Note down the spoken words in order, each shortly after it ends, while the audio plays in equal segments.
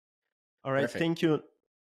All right. Perfect. Thank you.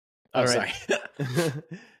 Oh, All right.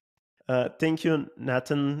 sorry. Thank you,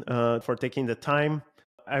 Nathan, for taking the time.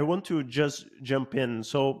 I want to just jump in.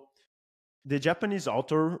 So, the Japanese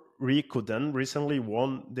author Rie Kuden recently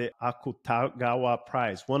won the Akutagawa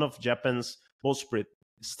Prize, one of Japan's most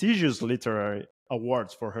prestigious literary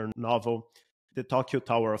awards for her novel, The Tokyo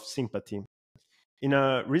Tower of Sympathy. In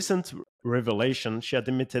a recent revelation, she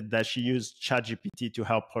admitted that she used ChatGPT to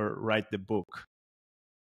help her write the book.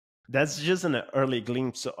 That's just an early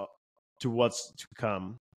glimpse to what's to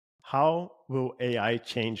come. How will AI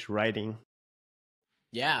change writing?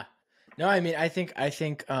 Yeah. No, I mean, AI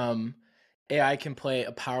can play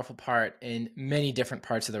a powerful part in many different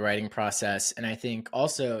parts of the writing process. And I think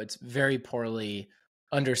also it's very poorly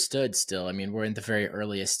understood still. I mean, we're in the very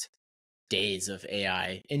earliest days of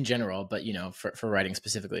AI in general, but for writing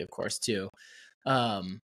specifically, of course, too.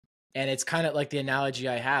 Um, and it's kind of like the analogy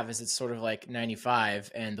I have is it's sort of like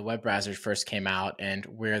 95 and the web browsers first came out and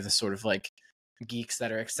we're the sort of like geeks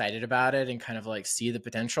that are excited about it and kind of like see the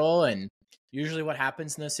potential. And usually what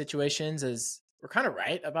happens in those situations is we're kind of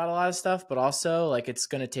right about a lot of stuff, but also like it's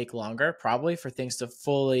going to take longer probably for things to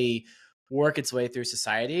fully work its way through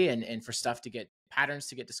society and for stuff to get patterns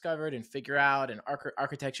to get discovered and figure out and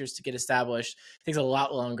architectures to get established. It takes a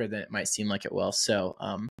lot longer than it might seem like it will. So,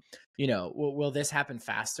 will this happen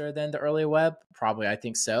faster than the early web? Probably, I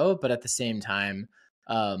think so. But at the same time,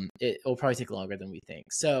 it will probably take longer than we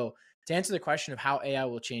think. So to answer the question of how AI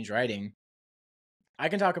will change writing, I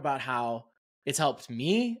can talk about how it's helped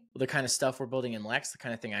me, the kind of stuff we're building in Lex, the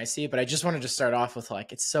kind of thing I see. But I just wanted to start off with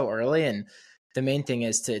like, it's so early. And the main thing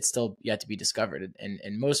is it's still yet to be discovered.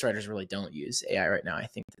 And most writers really don't use AI right now. I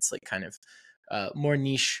think it's like kind of more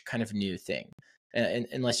niche, kind of new thing.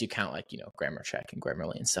 Unless you count like, grammar check and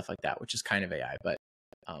Grammarly and stuff like that, which is kind of AI, but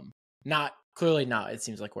clearly not, it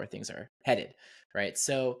seems like where things are headed. Right.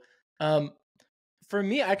 So for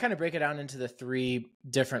me, I kind of break it down into the three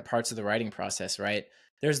different parts of the writing process, right?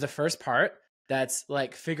 There's the first part that's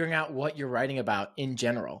like figuring out what you're writing about in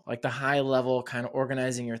general, like the high level kind of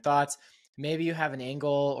organizing your thoughts. Maybe you have an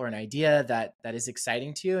angle or an idea that is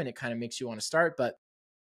exciting to you and it kind of makes you want to start, but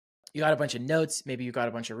you got a bunch of notes, maybe you got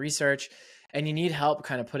a bunch of research, and you need help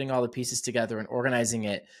kind of putting all the pieces together and organizing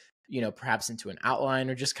it, perhaps into an outline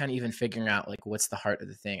or just kind of even figuring out like what's the heart of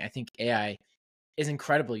the thing. I think AI is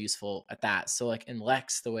incredibly useful at that. So like in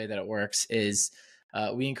Lex, the way that it works is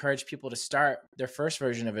we encourage people to start their first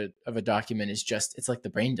version of a document is just, it's like the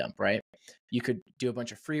brain dump, right? You could do a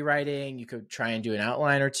bunch of free writing. You could try and do an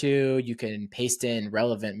outline or two. You can paste in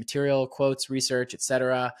relevant material, quotes, research,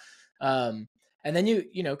 etc. And then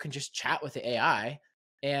you can just chat with the AI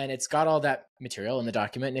and it's got all that material in the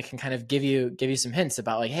document and it can kind of give you some hints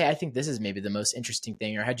about like, hey, I think this is maybe the most interesting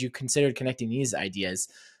thing, or had you considered connecting these ideas?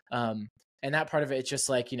 And that part of it, it's just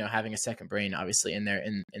like, having a second brain, obviously, in there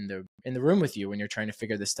in the room with you when you're trying to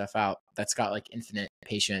figure this stuff out. That's got like infinite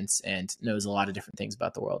patience and knows a lot of different things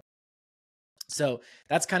about the world. So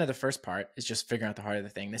that's kind of the first part, is just figuring out the heart of the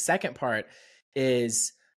thing. The second part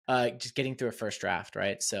is just getting through a first draft,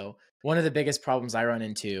 right? So one of the biggest problems I run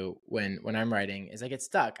into when I'm writing is I get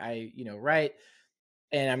stuck. I write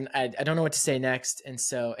and I don't know what to say next. And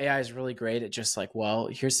so AI is really great at just like, well,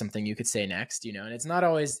 here's something you could say next, and it's not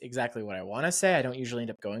always exactly what I want to say. I don't usually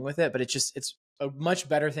end up going with it, but it's a much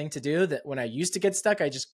better thing to do. That when I used to get stuck, I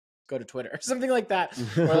just go to Twitter or something like that,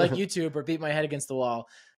 or like YouTube, or beat my head against the wall.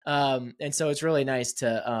 And so it's really nice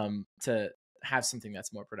to have something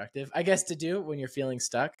that's more productive, I guess, to do when you're feeling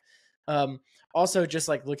stuck. Also just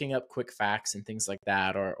like looking up quick facts and things like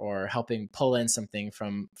that, or helping pull in something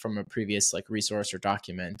from a previous like resource or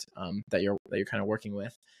document that you're kind of working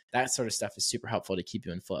with. That sort of stuff is super helpful to keep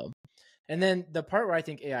you in flow. And then the part where I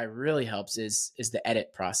think AI really helps is the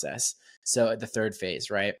edit process. So at the third phase,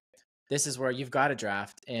 right? This is where you've got a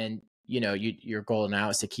draft and your goal now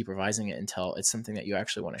is to keep revising it until it's something that you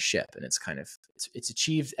actually want to ship. And it's kind of, it's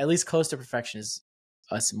achieved at least close to perfection as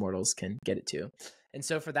us mortals can get it to. And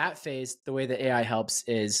so for that phase, the way that AI helps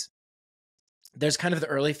is there's kind of the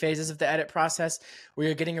early phases of the edit process where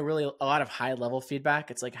you're getting a lot of high level feedback.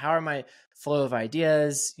 It's like, how are my flow of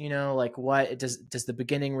ideas? Like what does the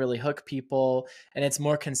beginning really hook people? And it's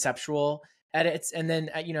more conceptual edits. And then,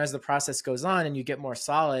 as the process goes on and you get more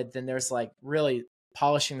solid, then there's like really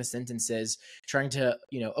polishing the sentences, trying to,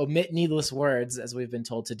 omit needless words as we've been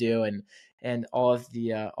told to do. And all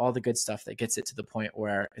the good stuff that gets it to the point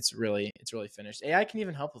where it's really finished. AI can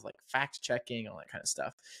even help with like fact checking, all that kind of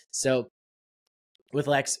stuff. So with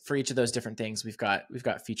Lex, for each of those different things, we've got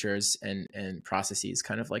features and processes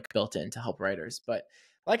kind of like built in to help writers. But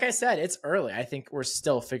like I said, it's early. I think we're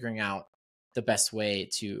still figuring out the best way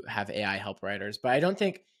to have AI help writers. But I don't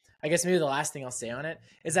think I guess maybe the last thing I'll say on it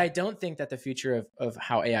is I don't think that the future of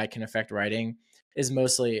how AI can affect writing is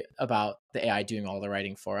mostly about the AI doing all the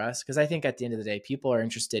writing for us. Because I think at the end of the day, people are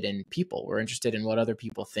interested in people. We're interested in what other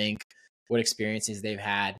people think, what experiences they've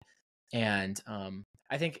had. And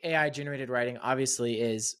I think AI generated writing obviously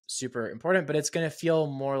is super important, but it's going to feel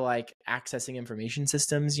more like accessing information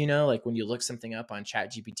systems, you know, like when you look something up on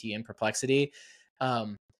ChatGPT and Perplexity,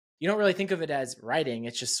 you don't really think of it as writing.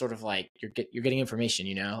 It's just sort of like you're getting information,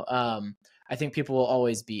 you know. I think people will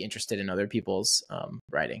always be interested in other people's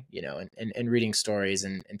writing, you know, and reading stories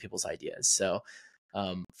and people's ideas. So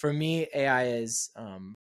for me, AI is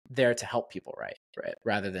there to help people write, right,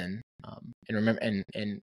 rather than and remember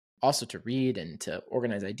and also to read and to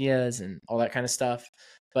organize ideas and all that kind of stuff,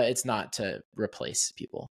 but it's not to replace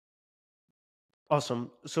people.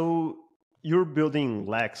 Awesome. So you're building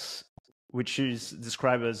Lex, which is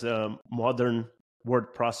described as a modern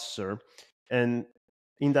word processor. And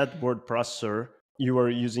in that word processor, you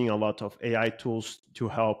are using a lot of AI tools to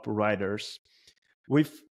help writers.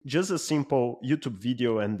 With just a simple YouTube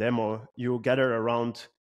video and demo, you gather around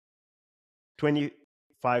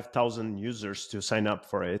 25,000 users to sign up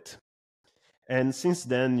for it. And since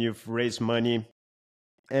then, you've raised money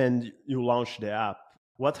and you launched the app.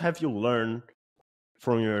 What have you learned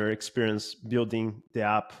from your experience building the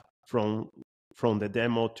app from the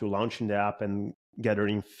demo to launching the app and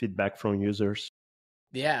gathering feedback from users?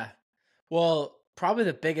 Yeah. Well, probably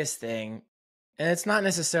the biggest thing, and it's not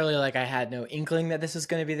necessarily like I had no inkling that this was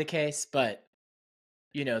going to be the case, but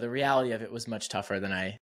you know, the reality of it was much tougher than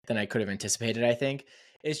I could have anticipated, I think.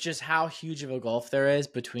 It's just how huge of a gulf there is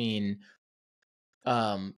between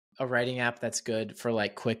a writing app that's good for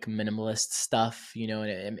like quick minimalist stuff, you know,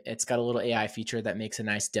 and it's got a little AI feature that makes a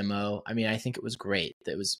nice demo. I mean, I think it was great.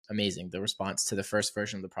 It was amazing, the response to the first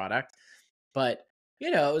version of the product. But,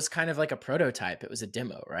 you know, it was kind of like a prototype. It was a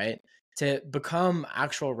demo, right? To become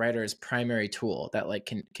actual writer's primary tool that like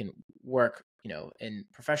can work, you know, in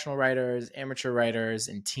professional writers, amateur writers,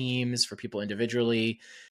 in teams, for people individually,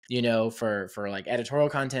 you know, for like editorial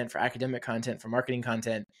content, for academic content, for marketing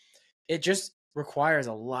content. It just requires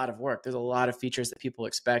a lot of work. There's a lot of features that people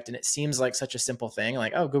expect, and it seems like such a simple thing,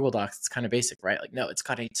 like, oh, Google Docs, it's kind of basic, right? Like, no, it's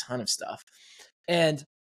got a ton of stuff. And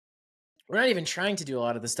we're not even trying to do a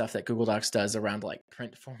lot of the stuff that Google Docs does around like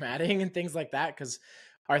print formatting and things like that, because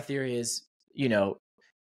our theory is, you know,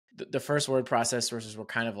 the first word processors were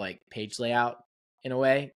kind of like page layout in a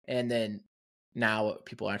way, and then now what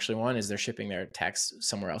people actually want is they're shipping their text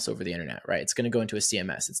somewhere else over the internet, right? It's going to go into a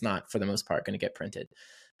CMS. It's not, for the most part, going to get printed.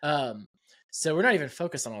 So we're not even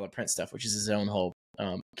focused on all the print stuff, which is its own whole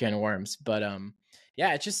can of worms. But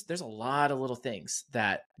yeah, it's just, there's a lot of little things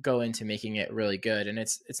that go into making it really good. And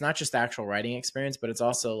it's not just the actual writing experience, but it's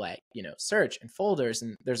also like, you know, search and folders,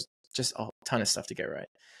 and there's just a ton of stuff to get right.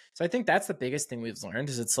 So I think that's the biggest thing we've learned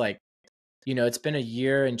is it's like, you know, it's been a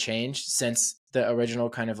year and change since the original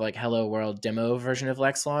kind of like Hello World demo version of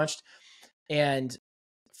Lex launched. And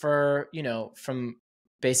for, you know, from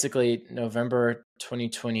basically November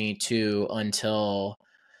 2022 until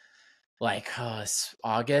like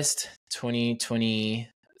August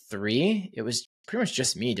 2023, it was pretty much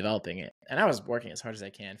just me developing it. And I was working as hard as I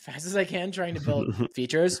can, fast as I can, trying to build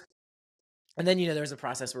features. And then, you know, there was a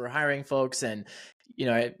process where we're hiring folks, and, you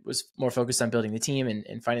know, I was more focused on building the team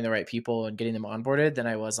and finding the right people and getting them onboarded than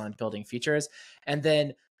I was on building features. And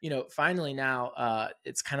then, you know, finally now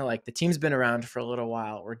it's kind of like the team's been around for a little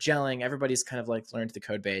while. We're gelling. Everybody's kind of like learned the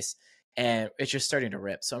code base, and it's just starting to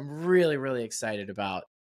rip. So I'm really, really excited about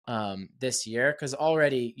this year, because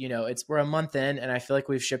already, you know, we're a month in, and I feel like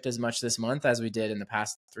we've shipped as much this month as we did in the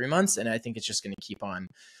past 3 months. And I think it's just going to keep on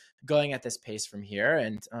going at this pace from here.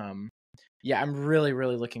 And yeah, I'm really,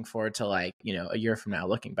 really looking forward to, like, you know, a year from now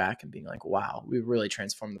looking back and being like, wow, we really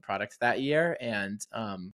transformed the product that year, and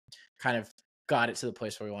kind of got it to the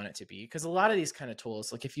place where we want it to be. Because a lot of these kind of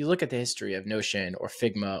tools, like if you look at the history of Notion or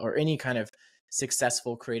Figma or any kind of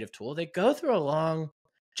successful creative tool, they go through a long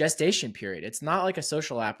gestation period. It's not like a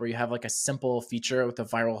social app where you have like a simple feature with a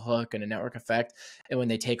viral hook and a network effect, and when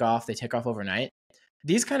they take off overnight.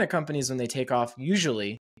 These kind of companies, when they take off,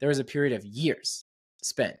 usually there is a period of years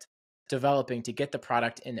spent developing to get the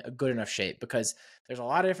product in a good enough shape, because there's a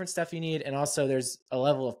lot of different stuff you need, and also there's a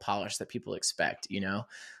level of polish that people expect, you know.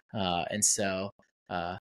 And so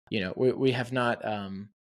you know, we have not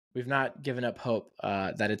we've not given up hope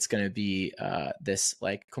that it's going to be this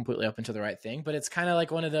like completely up into the right thing, but it's kind of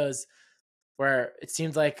like one of those where it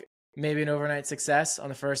seems like maybe an overnight success on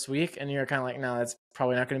the first week, and you're kind of like, no, that's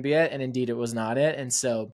probably not going to be it. And indeed it was not it. And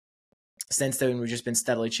so since then, we've just been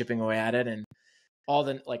steadily chipping away at it, and all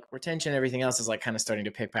the like retention, everything else is like kind of starting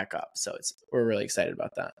to pick back up. So we're really excited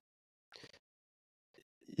about that.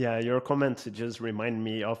 Yeah, your comment just remind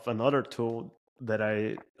me of another tool that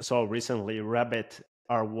I saw recently, Rabbit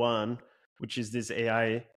R1, which is this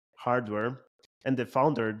AI hardware. And the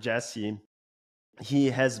founder, Jesse, he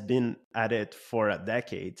has been at it for a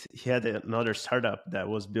decade. He had another startup that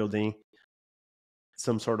was building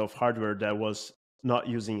some sort of hardware that was not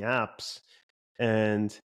using apps.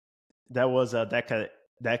 And that was a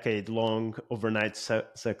decade long overnight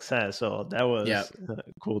success. So that Yeah, was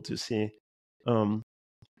cool to see. Um,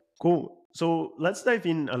 Cool. So let's dive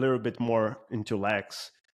in a little bit more into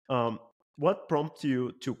Lex. Um, what prompted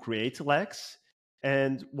you to create Lex,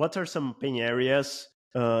 and what are some pain areas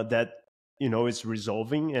that is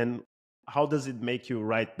resolving, and how does it make you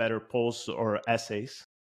write better posts or essays?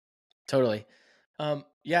 totally.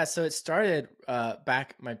 Yeah, so it started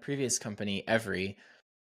back my previous company, Every.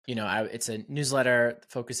 It's a newsletter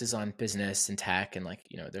that focuses on business and tech, and like,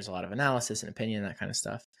 there's a lot of analysis and opinion, that kind of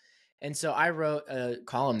stuff. And so I wrote a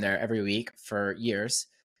column there every week for years.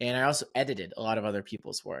 And I also edited a lot of other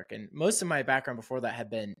people's work. And most of my background before that had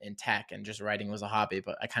been in tech, and just writing was a hobby,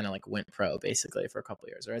 but I kind of like went pro basically for a couple of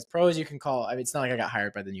years, or as pro as you can call. I mean, it's not like I got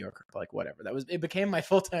hired by the New Yorker, but like whatever. It became my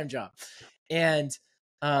full-time job. And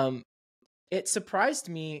um, it surprised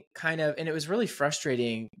me kind of, and it was really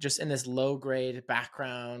frustrating just in this low grade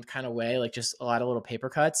background kind of way, like just a lot of little paper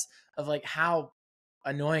cuts of like how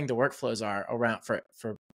annoying the workflows are around for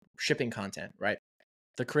shipping content, right?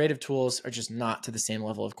 The creative tools are just not to the same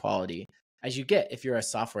level of quality as you get if you're a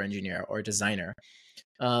software engineer or a designer.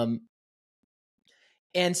 Um,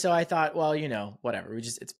 and so I thought, well, whatever.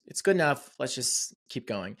 It's good enough. Let's just keep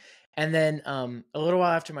going. And then a little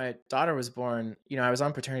while after my daughter was born, I was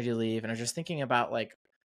on paternity leave, and I was just thinking about like,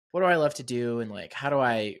 what do I love to do, and like, how do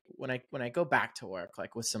I when I go back to work,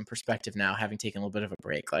 like with some perspective now, having taken a little bit of a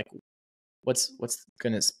break, like what's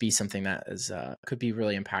going to be something that is could be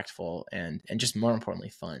really impactful and just more importantly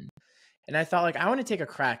fun. And I thought, like, I want to take a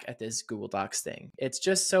crack at this Google Docs thing. It's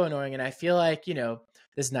just so annoying, and I feel like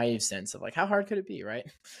this naive sense of like, how hard could it be, right?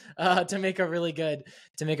 To make a really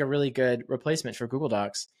good replacement for Google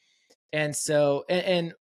Docs. And so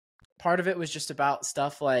and part of it was just about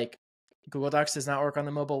stuff like Google Docs does not work on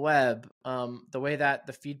the mobile web. The way that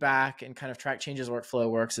the feedback and kind of track changes workflow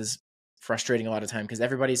works is frustrating a lot of time, because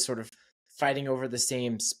everybody's sort of fighting over the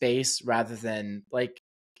same space, rather than like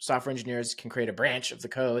software engineers can create a branch of the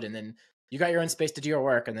code, and then you got your own space to do your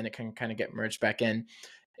work, and then it can kind of get merged back in.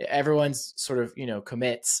 Everyone's sort of,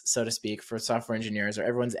 commits, so to speak, for software engineers, or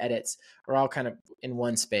everyone's edits are all kind of in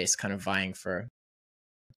one space, kind of vying for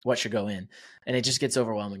what should go in, and it just gets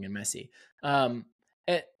overwhelming and messy. Um,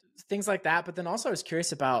 it, Things like that. But then also I was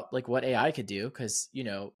curious about like what AI could do, because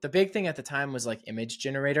the big thing at the time was like image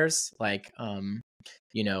generators, like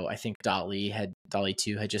I think DALL-E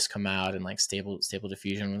 2 had just come out, and like stable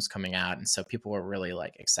diffusion was coming out, and so people were really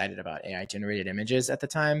like excited about AI generated images at the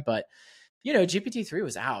time. But GPT-3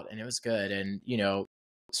 was out, and it was good, and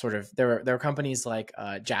sort of there were companies like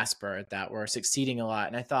Jasper that were succeeding a lot,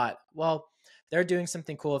 and I thought, well, they're doing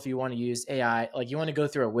something cool. If you want to use AI, like you want to go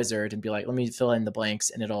through a wizard and be like, let me fill in the blanks,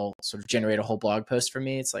 and it'll sort of generate a whole blog post for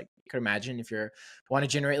me. It's like, you could imagine if you want to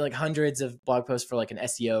generate like hundreds of blog posts for like an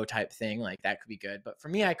SEO type thing, like that could be good. But for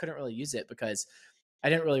me, I couldn't really use it because I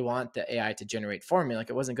didn't really want the AI to generate for me. Like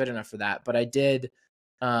it wasn't good enough for that. But I did,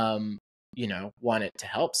 want it to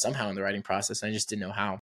help somehow in the writing process. I just didn't know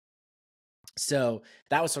how. So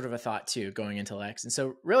that was sort of a thought too, going into Lex. And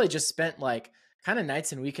so really just spent like kind of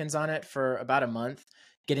nights and weekends on it for about a month,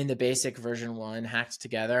 getting the basic version 1 hacked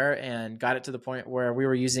together, and got it to the point where we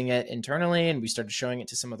were using it internally, and we started showing it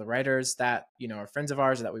to some of the writers that, are friends of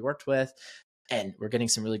ours that we worked with, and we're getting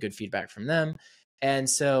some really good feedback from them. And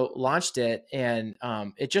so launched it, and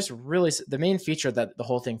it just really, the main feature that the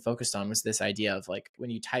whole thing focused on was this idea of like, when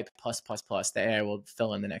you type plus plus plus, the AI will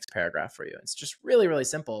fill in the next paragraph for you. It's just really, really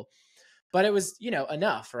simple. But it was,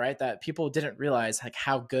 enough, right? That people didn't realize like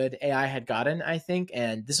how good AI had gotten, I think.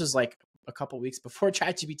 And this was like a couple weeks before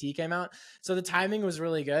ChatGPT came out. So the timing was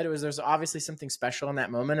really good. There's obviously something special in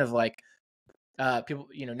that moment of like, people,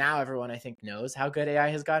 now everyone I think knows how good AI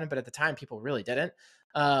has gotten, but at the time people really didn't,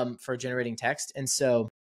 for generating text. And so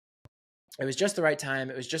it was just the right time.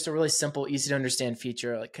 It was just a really simple, easy to understand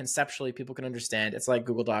feature. Like conceptually, people can understand. It's like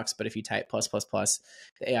Google Docs, but if you type plus plus plus,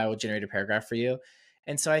 the AI will generate a paragraph for you.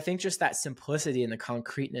 And so I think just that simplicity and the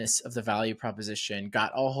concreteness of the value proposition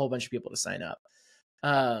got a whole bunch of people to sign up.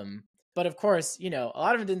 But of course, a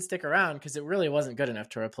lot of them didn't stick around because it really wasn't good enough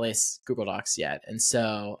to replace Google Docs yet. And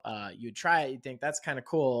so you'd try it, you'd think that's kind of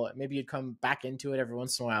cool. Maybe you'd come back into it every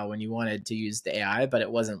once in a while when you wanted to use the AI, but it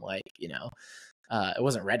wasn't like, it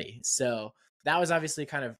wasn't ready. So that was obviously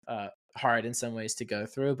kind of hard in some ways to go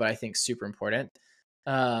through, but I think super important.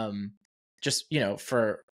 Just,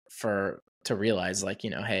 to realize like,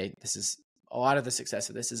 hey, this is a lot of the success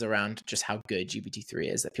of this is around just how good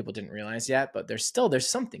GPT-3 is that people didn't realize yet, but there's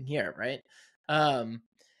something here, right?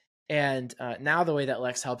 And now the way that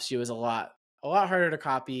Lex helps you is a lot harder to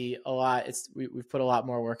copy. We've put a lot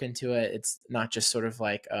more work into it. It's not just sort of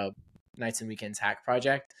like a nights and weekends hack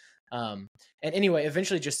project. And anyway,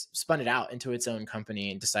 eventually just spun it out into its own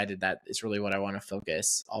company and decided that it's really what I want to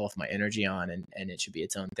focus all of my energy on, and it should be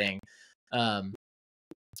its own thing.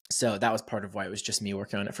 So that was part of why it was just me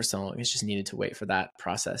working on it for so long. It's just needed to wait for that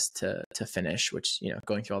process to finish, which,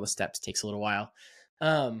 going through all the steps takes a little while.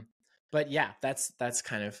 But yeah, that's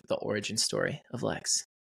kind of the origin story of Lex.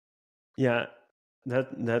 Yeah,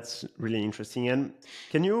 that's really interesting. And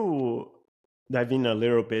can you dive in a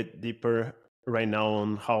little bit deeper right now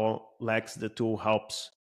on how Lex, the tool, helps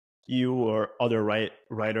you or other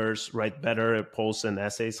writers write better posts and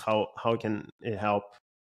essays? How can it help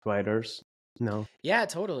writers? No. Yeah,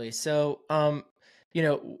 totally. So,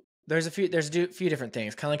 there's a few different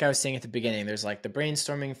things. Kind of like I was saying at the beginning, there's like the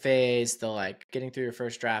brainstorming phase, the like getting through your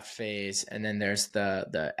first draft phase, and then there's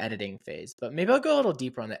the editing phase. But maybe I'll go a little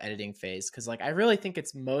deeper on the editing phase, because like I really think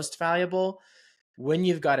it's most valuable when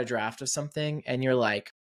you've got a draft of something and you're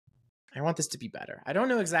like, I want this to be better. I don't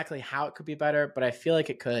know exactly how it could be better, but I feel like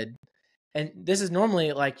it could. And this is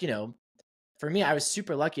normally like, for me, I was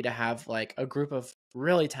super lucky to have like a group of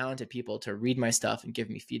really talented people to read my stuff and give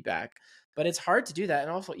me feedback. But it's hard to do that.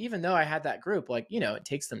 And also, even though I had that group, like, it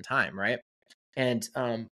takes them time, right? And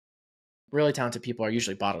really talented people are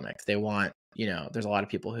usually bottlenecked. They want, there's a lot of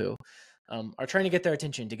people who are trying to get their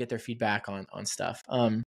attention, to get their feedback on stuff.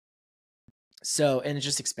 So, and it's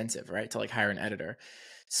just expensive, right, to like hire an editor.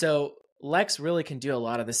 So Lex really can do a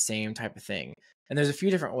lot of the same type of thing. And there's a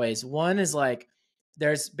few different ways. One is like,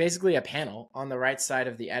 there's basically a panel on the right side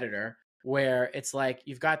of the editor where it's like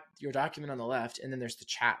you've got your document on the left and then there's the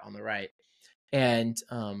chat on the right. And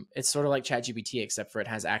it's sort of like ChatGPT, except for it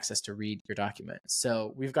has access to read your document.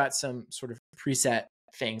 So we've got some sort of preset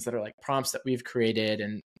things that are like prompts that we've created.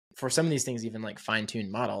 And for some of these things, even like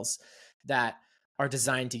fine-tuned models that are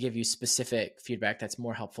designed to give you specific feedback that's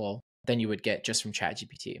more helpful than you would get just from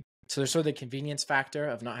ChatGPT. So there's sort of the convenience factor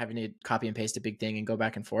of not having to copy and paste a big thing and go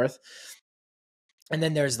back and forth. And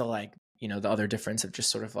then there's the like, the other difference of just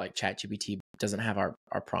sort of like ChatGPT doesn't have our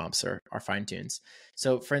prompts or our fine tunes.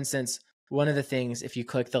 So for instance, one of the things, if you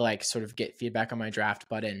click the like sort of get feedback on my draft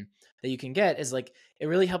button, that you can get is like, it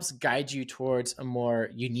really helps guide you towards a more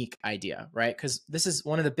unique idea, right? Because this is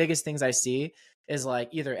one of the biggest things I see is like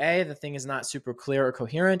either A, the thing is not super clear or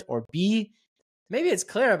coherent, or B, maybe it's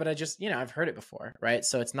clear, but I just, I've heard it before, right?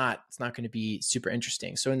 So it's not going to be super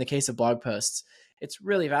interesting. So in the case of blog posts, it's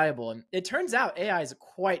really valuable. And it turns out AI is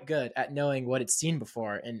quite good at knowing what it's seen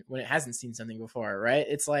before and when it hasn't seen something before, right?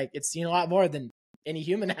 It's like, it's seen a lot more than any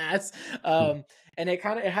human has. And it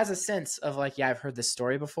has a sense of like, yeah, I've heard this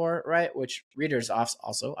story before, right? Which readers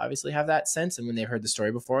also obviously have that sense. And when they've heard the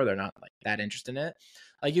story before, they're not like that interested in it.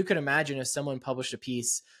 Like you could imagine if someone published a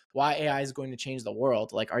piece, why AI is going to change the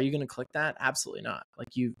world. Like, are you going to click that? Absolutely not. Like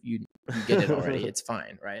you get it already. It's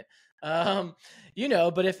fine. Right.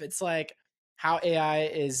 But if it's like how AI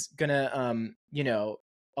is going to,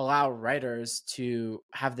 allow writers to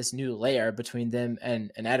have this new layer between them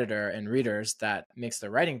and an editor and readers that makes their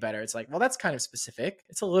writing better. It's like, well, that's kind of specific.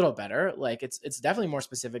 It's a little better. Like it's definitely more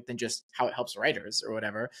specific than just how it helps writers or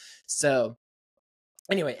whatever. So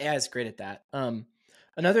anyway, AI is great at that.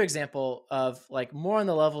 Another example of like more on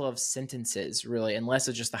the level of sentences, really, and less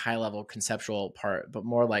of just the high level conceptual part, but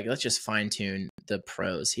more like, let's just fine tune the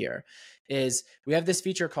prose here, is we have this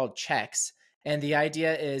feature called checks. And the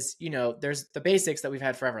idea is, there's the basics that we've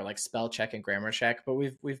had forever, like spell check and grammar check, but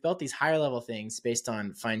we've built these higher level things based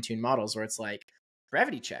on fine-tuned models where it's like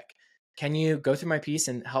brevity check. Can you go through my piece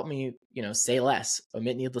and help me, say less,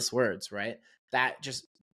 omit needless words, right? That just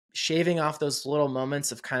shaving off those little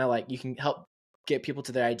moments of kind of like, you can help get people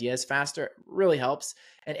to their ideas faster, really helps.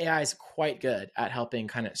 And AI is quite good at helping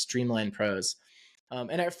kind of streamline prose.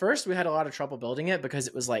 And at first we had a lot of trouble building it because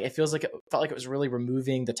it was like, it felt like it was really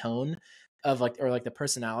removing the tone of like, or like the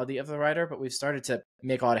personality of the writer, but we've started to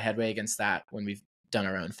make a lot of headway against that when we've done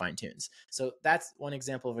our own fine tunes. So that's one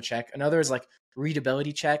example of a check. Another is like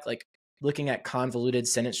readability check, like looking at convoluted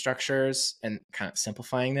sentence structures and kind of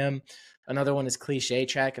simplifying them. Another one is cliche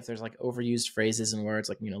check. If there's like overused phrases and words,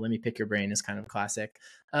 like, let me pick your brain is kind of classic.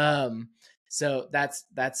 So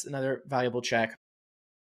that's another valuable check.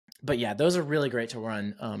 But yeah, those are really great to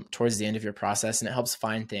run towards the end of your process. And it helps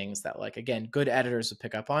find things that, like, again, good editors will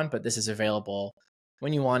pick up on, but this is available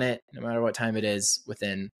when you want it, no matter what time it is,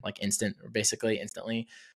 within like instant or basically instantly.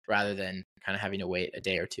 rather than kind of having to wait a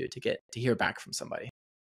day or two to hear back from somebody.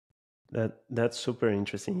 That's super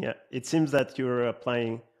interesting. Yeah, it seems that you're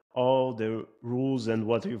applying all the rules and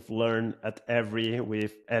what you've learned at Every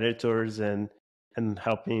with editors and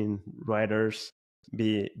helping writers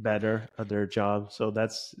be better at their job. So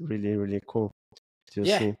that's really really cool to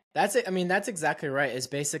Yeah, see. that's it. I mean, that's exactly right. It's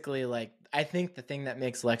basically like, I think the thing that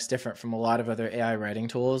makes Lex different from a lot of other AI writing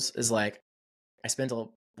tools is like, I spent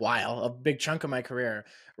a big chunk of my career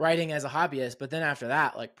writing as a hobbyist, but then after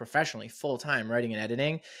that, like professionally, full time writing and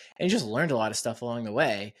editing, and you just learned a lot of stuff along the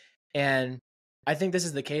way. And I think this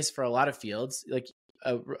is the case for a lot of fields. Like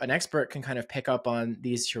an expert can kind of pick up on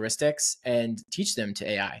these heuristics and teach them to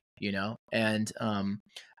AI, you know. And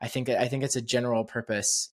I think it's a general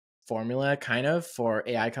purpose formula kind of for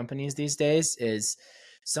AI companies these days is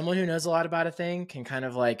someone who knows a lot about a thing can kind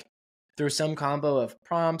of like through some combo of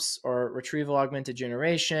prompts or retrieval augmented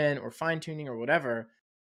generation or fine tuning or whatever,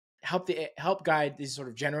 help guide these sort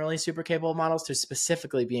of generally super capable models to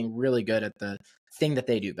specifically being really good at the thing that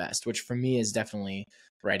they do best, which for me is definitely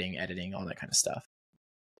writing, editing, all that kind of stuff.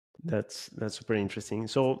 That's super interesting.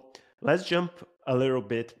 So let's jump a little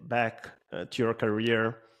bit back to your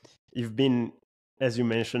career. You've been, as you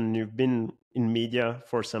mentioned, you've been in media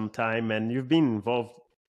for some time, and you've been involved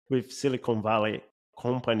with Silicon Valley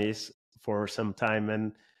companies for some time.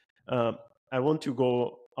 And uh, I want to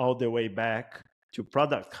go all the way back to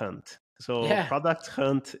Product Hunt. So Yeah. Product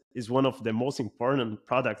Hunt is one of the most important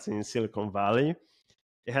products in Silicon Valley.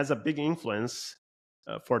 It has a big influence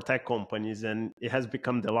for tech companies, and it has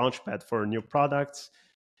become the launchpad for new products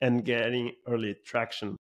and getting early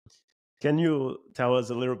traction. Can you tell us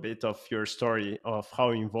a little bit of your story of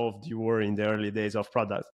how involved you were in the early days of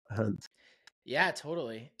Product Hunt? Yeah,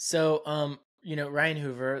 totally. So, Ryan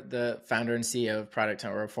Hoover, the founder and CEO of Product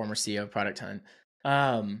Hunt, or a former CEO of Product Hunt,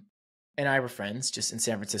 and I were friends just in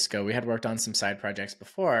San Francisco. We had worked on some side projects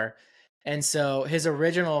before. And so his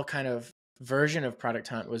original kind of version of Product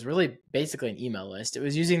Hunt was really basically an email list. It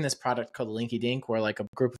was using this product called Linky Dink, where like a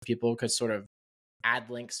group of people could sort of add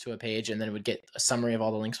links to a page and then it would get a summary of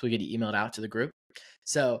all the links we get emailed out to the group.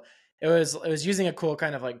 So it was using a cool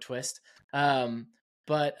kind of like twist.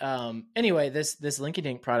 But anyway, this Linky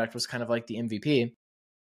Dink product was kind of like the MVP.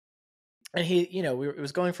 And he, it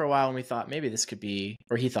was going for a while and we thought maybe this could be,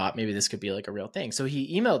 or he thought maybe this could be like a real thing. So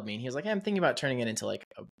he emailed me and he was like, hey, I'm thinking about turning it into like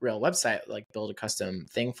a real website, like build a custom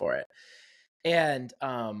thing for it. And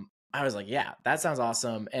I was like, yeah, that sounds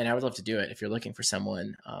awesome. And I would love to do it if you're looking for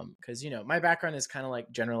someone. Because, my background is kind of like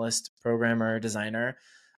generalist programmer, designer.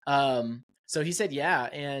 So he said, yeah.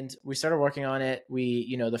 And we started working on it.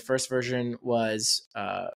 We, the first version was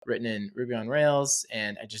written in Ruby on Rails.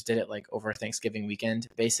 And I just did it like over Thanksgiving weekend,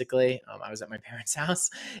 basically. I was at my parents' house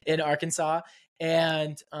in Arkansas.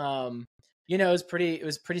 And, it was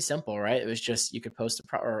pretty simple, right? It was just, you could post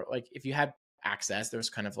or like if you had access, there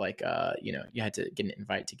was kind of like you had to get an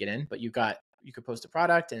invite to get in, but you could post a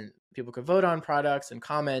product and people could vote on products and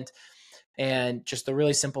comment, and just the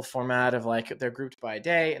really simple format of like they're grouped by a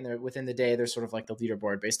day, and they're within the day there's sort of like the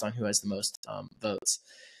leaderboard based on who has the most votes.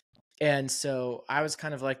 And so I was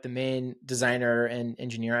kind of like the main designer and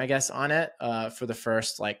engineer, I guess, on it for the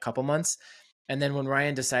first like couple months. And then when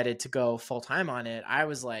Ryan decided to go full time on it, I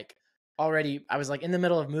was like in the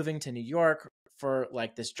middle of moving to New York for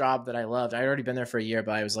like this job that I loved. I had already been there for a year,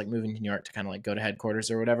 but I was like moving to New York to kind of like go to headquarters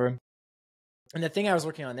or whatever. And the thing I was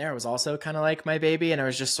working on there was also kind of like my baby. And I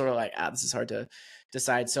was just sort of like, this is hard to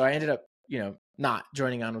decide. So I ended up, not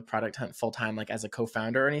joining on with Product Hunt full time, like as a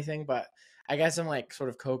co-founder or anything, but I guess I'm like sort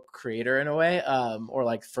of co-creator in a way, or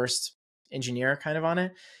like first engineer kind of on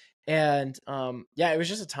it. And yeah, it was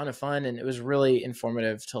just a ton of fun. And it was really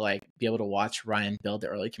informative to like be able to watch Ryan build the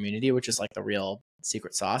early community, which is like the real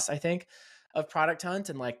secret sauce, I think, of Product Hunt.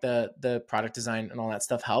 And like the product design and all that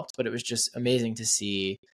stuff helped, but it was just amazing to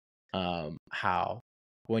see how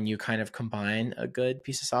when you kind of combine a good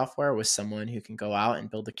piece of software with someone who can go out and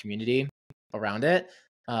build a community around it,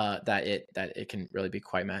 that it can really be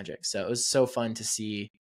quite magic. So it was so fun to see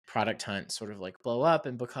Product Hunt sort of like blow up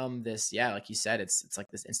and become this, yeah, like you said, it's like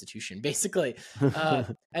this institution basically.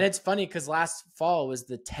 And it's funny because last fall was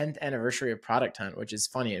the 10th anniversary of Product Hunt, which is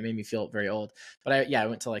funny. It made me feel very old. But I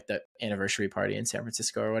went to like the anniversary party in San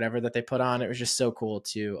Francisco or whatever that they put on. It was just so cool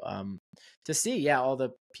to see, yeah, all the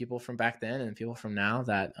people from back then and people from now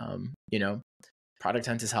that Product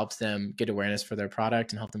Hunt has helped them get awareness for their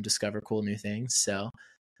product and help them discover cool new things. So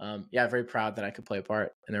yeah, very proud that I could play a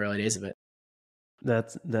part in the early days of it.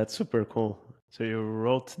 That's super cool. So you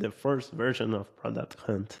wrote the first version of Product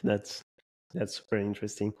Hunt. That's super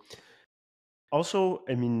interesting. Also,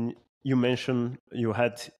 I mean, you mentioned you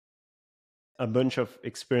had a bunch of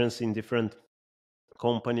experience in different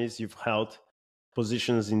companies. You've held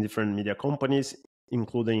positions in different media companies,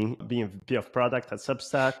 including being VP of product at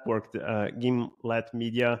Substack, worked Gimlet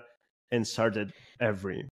Media, and started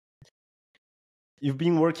Every. You've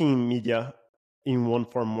been working in media in one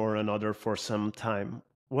form or another for some time.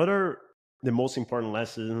 What are the most important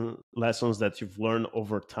lessons that you've learned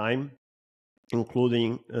over time,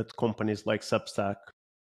 including at companies like Substack?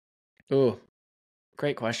 Oh,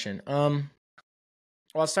 great question. Well,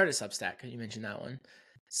 I'll start at Substack. You mentioned that one.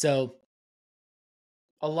 So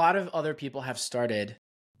a lot of other people have started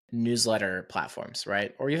newsletter platforms,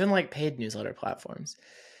 right? Or even like paid newsletter platforms.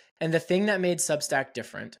 And the thing that made Substack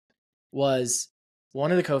different was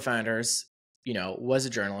one of the co-founders, was a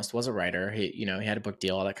journalist, was a writer. He had a book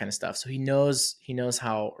deal, all that kind of stuff. So he knows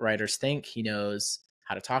how writers think. He knows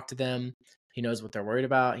how to talk to them. He knows what they're worried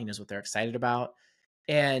about. He knows what they're excited about.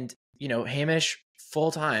 And, Hamish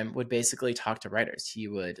full time would basically talk to writers. He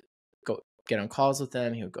would go get on calls with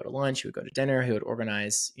them. He would go to lunch. He would go to dinner. He would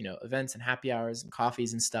organize, events and happy hours and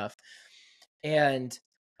coffees and stuff. And,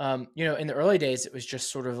 in the early days, it was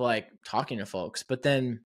just sort of like talking to folks. But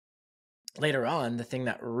then later on, the thing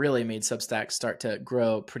that really made Substack start to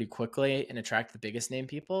grow pretty quickly and attract the biggest name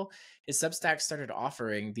people is Substack started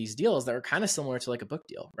offering these deals that were kind of similar to like a book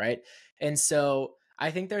deal, right? And so I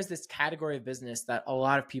think there's this category of business that a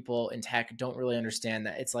lot of people in tech don't really understand,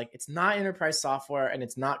 that it's like, it's not enterprise software and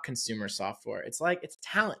it's not consumer software. It's like, it's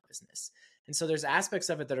talent business. And so there's aspects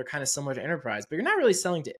of it that are kind of similar to enterprise, but you're not really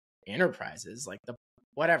selling to enterprises. Like the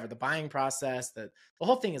buying process, the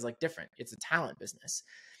whole thing is like different. It's a talent business.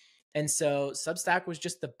 And so Substack was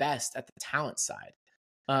just the best at the talent side.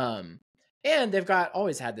 And they've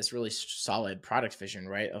always had this really solid product vision,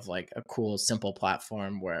 right? Of like a cool, simple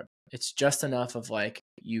platform where it's just enough of like,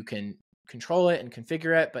 you can control it and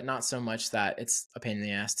configure it, but not so much that it's a pain in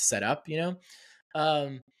the ass to set up,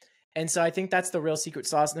 And so I think that's the real secret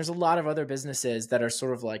sauce. And there's a lot of other businesses that are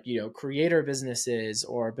sort of like, creator businesses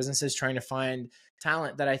or businesses trying to find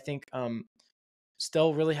talent that I think,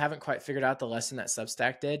 still really haven't quite figured out the lesson that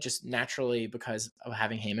Substack did, just naturally because of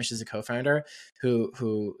having Hamish as a co-founder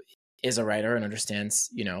who is a writer and understands,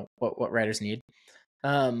 what writers need.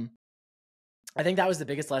 I think that was the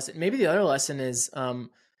biggest lesson. Maybe the other lesson is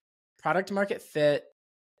product market fit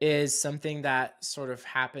is something that sort of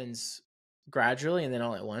happens gradually and then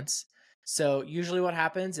all at once. So usually what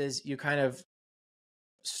happens is you kind of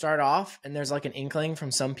start off and there's like an inkling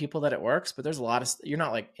from some people that it works, but there's a lot of, you're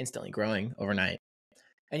not like instantly growing overnight.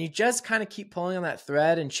 And you just kind of keep pulling on that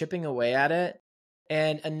thread and chipping away at it.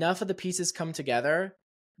 And enough of the pieces come together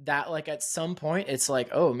that like at some point it's like,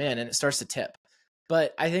 oh man, and it starts to tip.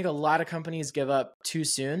 But I think a lot of companies give up too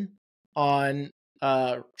soon on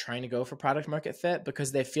trying to go for product market fit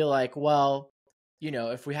because they feel like, well,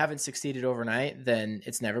 if we haven't succeeded overnight, then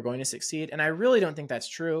it's never going to succeed. And I really don't think that's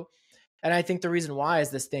true. And I think the reason why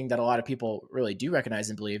is this thing that a lot of people really do recognize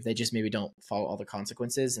and believe. They just maybe don't follow all the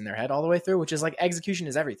consequences in their head all the way through, which is like execution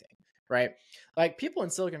is everything, right? Like people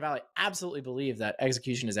in Silicon Valley absolutely believe that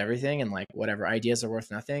execution is everything and like whatever, ideas are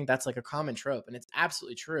worth nothing. That's like a common trope. And it's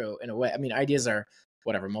absolutely true in a way. I mean, ideas are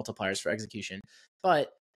whatever, multipliers for execution.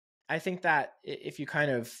 But I think that if you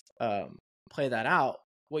kind of play that out,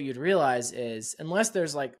 what you'd realize is unless there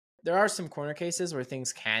are some corner cases where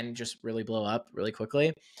things can just really blow up really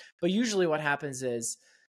quickly. But usually what happens is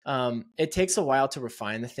it takes a while to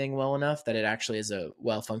refine the thing well enough that it actually is a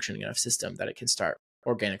well-functioning enough system that it can start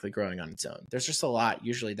organically growing on its own. There's just a lot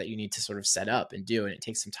usually that you need to sort of set up and do, and it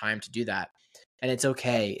takes some time to do that. And it's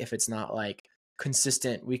okay if it's not like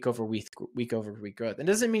consistent week over week growth. It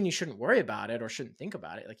doesn't mean you shouldn't worry about it or shouldn't think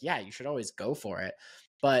about it. Like, yeah, you should always go for it.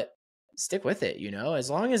 But stick with it, as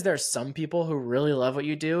long as there's some people who really love what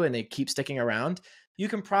you do and they keep sticking around, you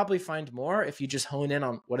can probably find more if you just hone in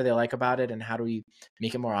on what do they like about it and how do we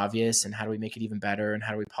make it more obvious and how do we make it even better and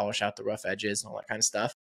how do we polish out the rough edges and all that kind of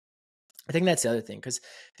stuff. I think that's the other thing, because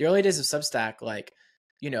the early days of Substack, like,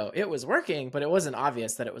 it was working, but it wasn't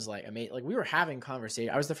obvious that it was like, like we were having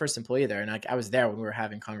conversation. I was the first employee there, and I was there when we were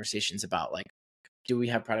having conversations about like, do we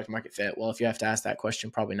have product market fit? Well, if you have to ask that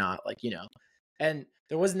question, probably not. Like, and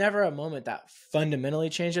there was never a moment that fundamentally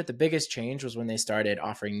changed it. The biggest change was when they started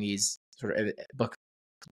offering these sort of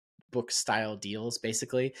book style deals,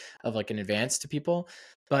 basically, of like an advance to people.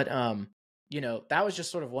 But that was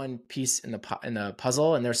just sort of one piece in the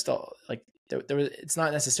puzzle, and there's still like there was. It's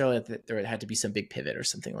not necessarily that there had to be some big pivot or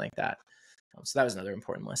something like that. So that was another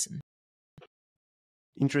important lesson.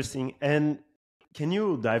 Interesting. And can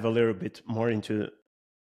you dive a little bit more into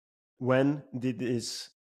when did this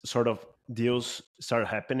sort of deals start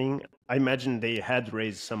happening? I imagine they had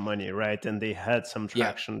raised some money, right? And they had some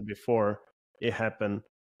traction before. it happened?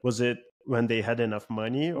 Was it when they had enough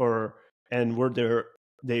money, and were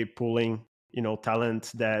they pulling,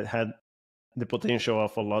 talent that had the potential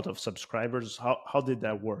of a lot of subscribers? How did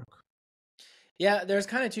that work? Yeah, there's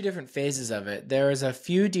kind of two different phases of it. There was a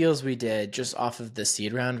few deals we did just off of the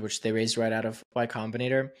seed round, which they raised right out of Y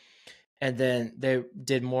Combinator. And then they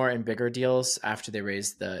did more and bigger deals after they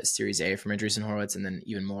raised the Series A from Andreessen Horowitz, and then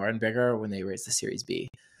even more and bigger when they raised the Series B.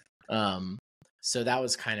 So that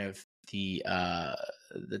was kind of the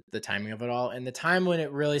timing of it all, and the time when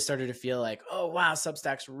it really started to feel like, oh wow,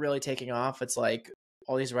 Substack's really taking off. It's like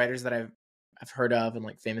all these writers that I've heard of and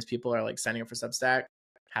like famous people are like signing up for Substack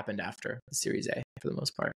happened after the Series A for the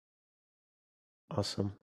most part.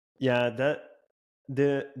 Awesome. Yeah, that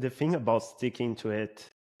the thing about sticking to it,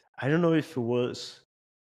 I don't know if it was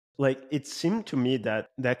like, it seemed to me that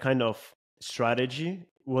that kind of strategy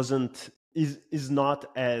wasn't is not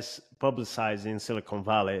as publicized in Silicon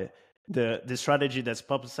Valley. The strategy that's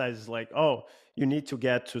publicized is like, oh, you need to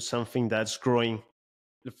get to something that's growing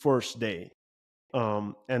the first day,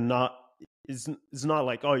 and not it's not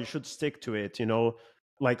like, oh, you should stick to it,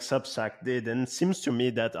 like Substack did. And it seems to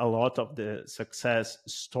me that a lot of the success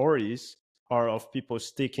stories are of people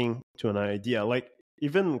sticking to an idea. Like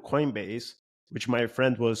even Coinbase, which my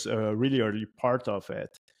friend was a really early part of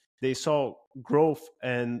it, they saw growth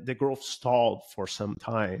and the growth stalled for some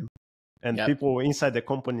time. And Yep. people inside the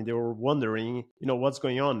company, they were wondering, what's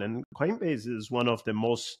going on. And Coinbase is one of the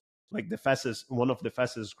fastest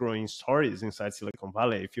growing stories inside Silicon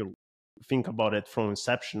Valley, if you think about it from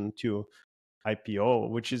inception to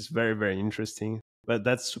IPO, which is very, very interesting. But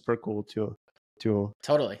that's super cool to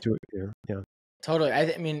Totally. hear. Yeah. Totally.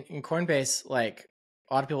 I mean, in Coinbase, like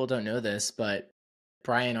a lot of people don't know this, but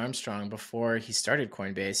Brian Armstrong, before he started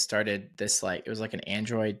Coinbase, started this like, it was like an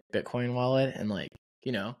Android Bitcoin wallet, and like,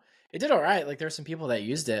 it did all right. Like there were some people that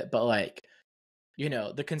used it, but like,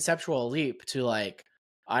 the conceptual leap to like,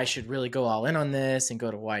 I should really go all in on this and go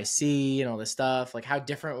to YC and all this stuff. Like how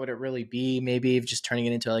different would it really be? Maybe just turning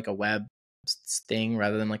it into like a web thing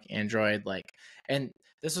rather than like Android, like, and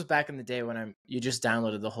this was back in the day when you just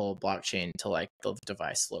downloaded the whole blockchain to like the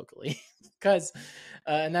device locally, because,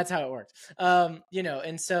 and that's how it worked.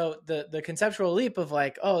 And so the conceptual leap of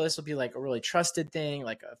like, oh, this will be like a really trusted thing,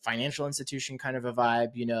 like a financial institution kind of a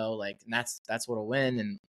vibe, like, and that's what'll win,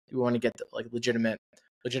 and we want to get the, like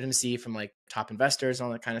legitimacy from like top investors and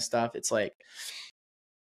all that kind of stuff. It's like,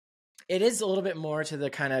 it is a little bit more to the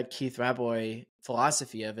kind of Keith Rabois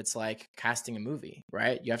philosophy of, it's like casting a movie,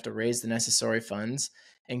 right? You have to raise the necessary funds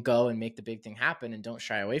and go and make the big thing happen, and don't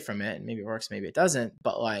shy away from it. And maybe it works, maybe it doesn't,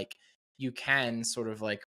 but like you can sort of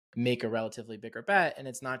like make a relatively bigger bet, and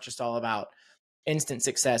it's not just all about instant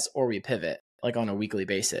success, or we pivot like on a weekly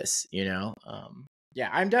basis, yeah,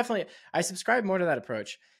 I subscribe more to that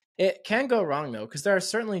approach. It can go wrong though, because there are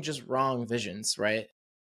certainly just wrong visions, right?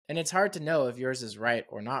 And it's hard to know if yours is right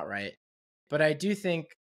or not right. But I do think,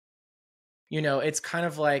 it's kind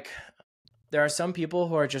of like there are some people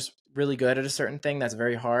who are just really good at a certain thing that's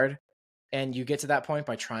very hard, and you get to that point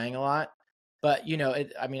by trying a lot. But,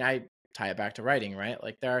 I tie it back to writing, right?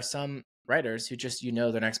 Like there are some writers who just,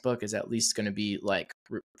 their next book is at least going to be like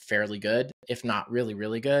fairly good, if not really,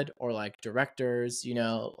 really good, or like directors,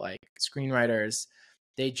 like screenwriters,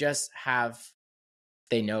 they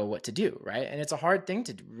know what to do, right? And it's a hard thing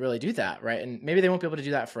to really do that, right? And maybe they won't be able to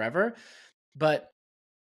do that forever, but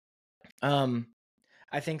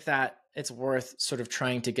I think that it's worth sort of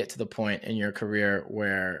trying to get to the point in your career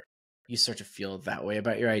where you start to feel that way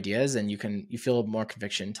about your ideas, and you feel more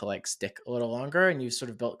conviction to like stick a little longer, and you've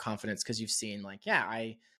sort of built confidence because you've seen like, yeah,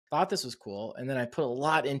 I thought this was cool, and then I put a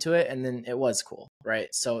lot into it, and then it was cool, right?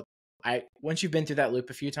 So once you've been through that loop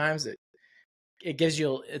a few times,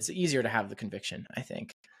 it's easier to have the conviction, I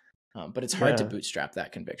think. But it's hard to bootstrap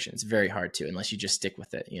that conviction. It's very hard to, unless you just stick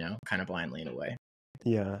with it, kind of blindly in a way.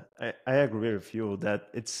 Yeah, I agree with you that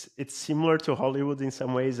it's similar to Hollywood in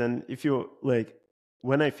some ways. And if you like,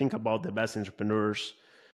 when I think about the best entrepreneurs,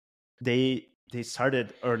 they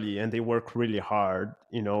started early and they work really hard,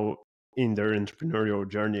 in their entrepreneurial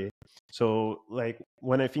journey. So like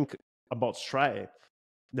when I think about Stripe,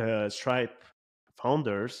 the Stripe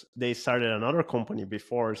founders, they started another company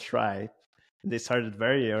before Stripe. They started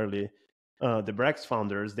very early. The Brex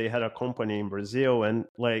founders, they had a company in Brazil, and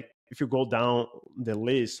like if you go down the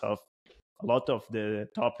list of a lot of the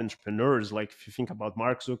top entrepreneurs, like if you think about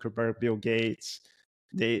Mark Zuckerberg, Bill Gates,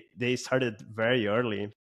 they started very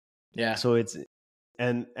early. Yeah. So it's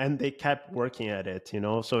and they kept working at it,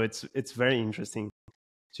 So it's very interesting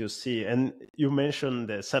to see. And you mentioned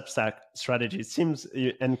the Substack strategy. It seems,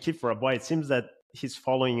 and Keith Rabois, it seems that he's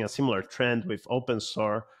following a similar trend with open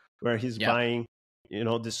source where he's Yeah. buying,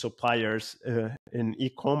 the suppliers in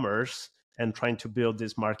e-commerce and trying to build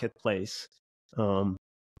this marketplace.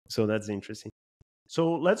 So that's interesting.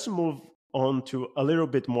 So let's move on to a little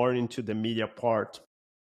bit more into the media part.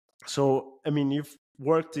 So, I mean, you've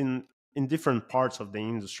worked in different parts of the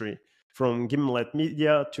industry, from Gimlet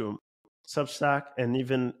Media to Substack, and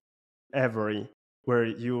even Every, where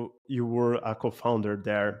you were a co-founder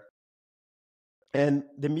there. And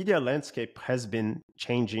the media landscape has been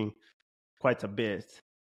changing quite a bit.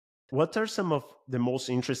 What are some of the most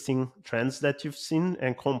interesting trends that you've seen,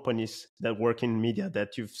 and companies that work in media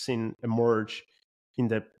that you've seen emerge in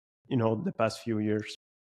the past few years?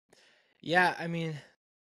 Yeah, I mean,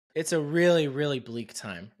 it's a really, really bleak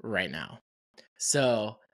time right now.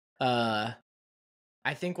 So,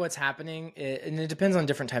 I think what's happening, and it depends on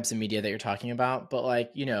different types of media that you're talking about, but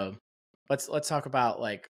like, let's talk about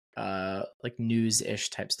like news-ish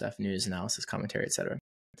type stuff, news analysis, commentary, etc.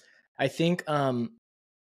 I think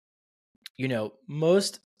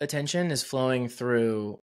most attention is flowing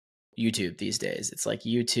through YouTube these days. It's like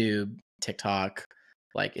YouTube, TikTok,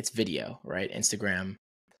 like it's video, right? Instagram.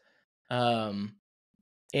 Um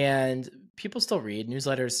and people still read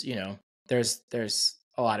newsletters, there's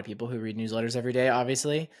a lot of people who read newsletters every day,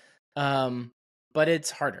 obviously. But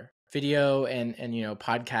it's harder. Video and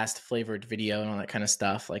podcast flavored video and all that kind of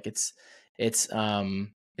stuff. Like it's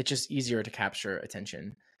just easier to capture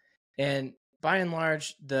attention. And by and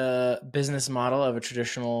large, the business model of a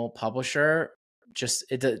traditional publisher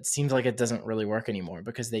it seems like it doesn't really work anymore,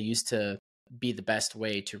 because they used to be the best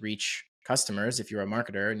way to reach customers if you're a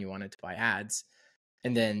marketer and you wanted to buy ads.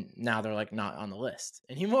 And then now they're like not on the list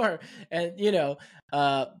anymore. And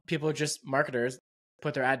people, just marketers,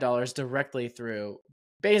 put their ad dollars directly through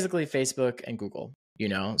basically Facebook and Google,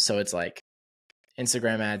 so it's like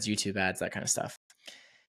Instagram ads, YouTube ads, that kind of stuff.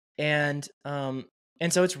 And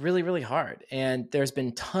so it's really, really hard. And there's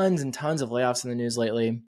been tons and tons of layoffs in the news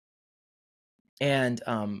lately. And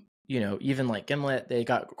even like Gimlet, they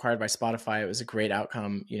got acquired by Spotify. It was a great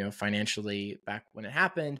outcome, financially back when it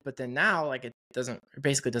happened. But then now, like, it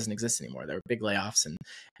basically doesn't exist anymore. There were big layoffs, and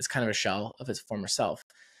it's kind of a shell of its former self.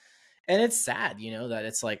 And it's sad,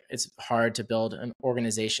 that it's hard to build an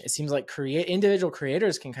organization. It seems like individual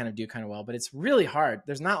creators can kind of do kind of well, but it's really hard.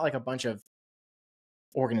 There's not like a bunch of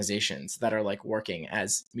organizations that are like working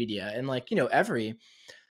as media. And like, Every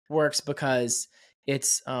works because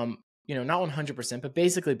it's not 100%, but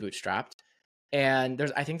basically bootstrapped.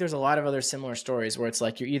 And I think there's a lot of other similar stories where it's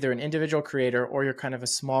like you're either an individual creator or you're kind of a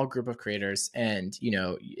small group of creators, and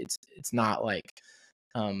it's not like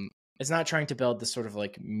it's not trying to build this sort of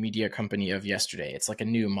like media company of yesterday. It's like a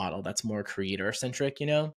new model that's more creator centric,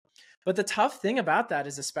 But the tough thing about that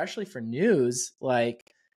is, especially for news, like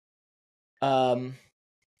in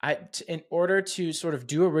order to sort of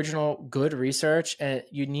do original good research,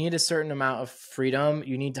 you need a certain amount of freedom.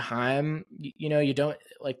 You need time. You don't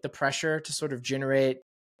like the pressure to sort of generate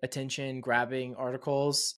attention grabbing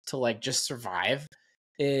articles to like just survive.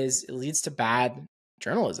 It leads to bad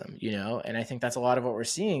journalism, and I think that's a lot of what we're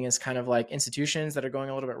seeing is kind of like institutions that are going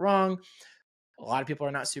a little bit wrong. A lot of people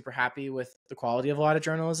are not super happy with the quality of a lot of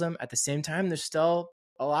journalism. At the same time, there's still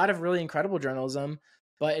a lot of really incredible journalism,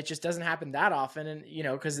 but it just doesn't happen that often. And,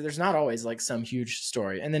 because there's not always like some huge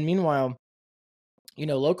story. And then meanwhile,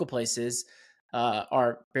 local places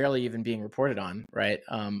are barely even being reported on, right?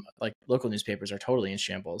 Like local newspapers are totally in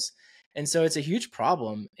shambles. And so it's a huge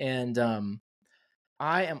problem. And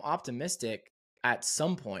I am optimistic at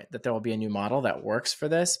some point that there will be a new model that works for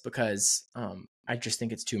this, because I just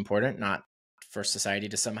think it's too important not for society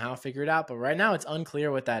to somehow figure it out. But right now it's unclear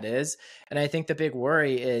what that is. And I think the big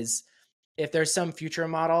worry is if there's some future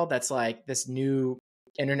model that's like this new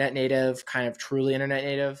internet native, kind of truly internet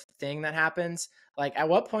native thing that happens, like at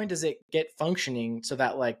what point does it get functioning so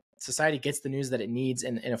that like society gets the news that it needs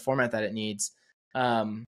in a format that it needs,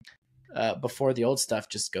 before the old stuff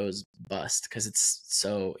just goes bust, because it's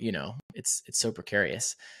so it's so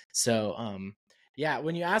precarious. So yeah,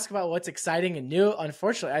 when you ask about what's exciting and new,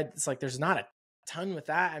 unfortunately it's like there's not a ton with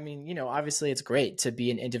that. I mean, obviously it's great to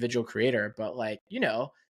be an individual creator, but like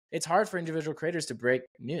it's hard for individual creators to break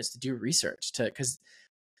news, to do research, because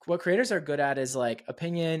what creators are good at is like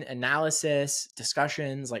opinion, analysis,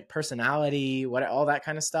 discussions, like personality, all that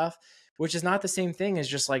kind of stuff, which is not the same thing as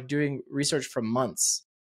just like doing research for months,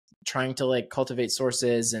 trying to like cultivate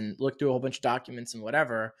sources and look through a whole bunch of documents and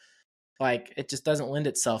whatever. Like it just doesn't lend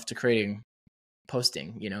itself to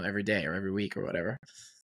posting, every day or every week or whatever.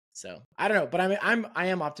 So I don't know, but I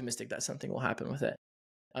am optimistic that something will happen with it.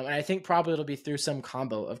 And I think probably it'll be through some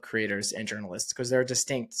combo of creators and journalists, because they're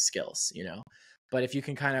distinct skills, But if you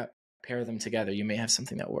can kind of pair them together, you may have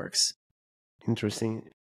something that works. Interesting.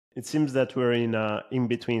 It seems that we're in a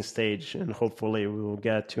in-between stage, and hopefully we will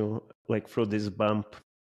get to like through this bump.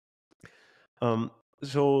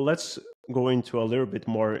 So let's go into a little bit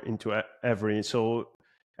more into Every. So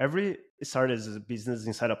Every started as a business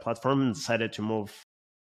inside a platform and decided to move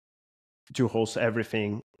to host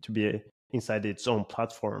everything to be inside its own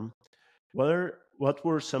platform. What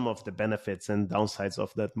were some of the benefits and downsides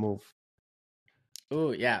of that move?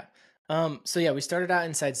 Oh, yeah. So yeah, we started out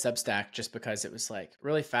inside Substack just because it was like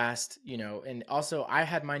really fast, you know, and also I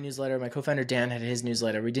had my newsletter, my co-founder Dan had his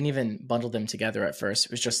newsletter. We didn't even bundle them together at first.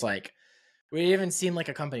 It was just like, we didn't even seem like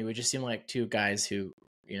a company. We just seemed like two guys who,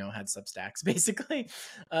 you know, had Substacks basically.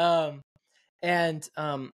 And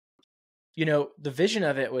you know, the vision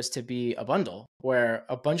of it was to be a bundle where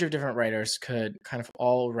a bunch of different writers could kind of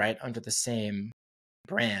all write under the same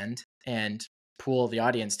brand and pool the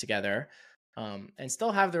audience together, and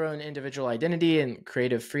still have their own individual identity and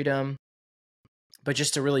creative freedom, but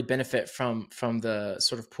just to really benefit from the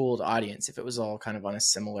sort of pooled audience if it was all kind of on a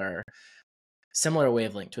similar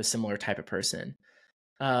wavelength to a similar type of person,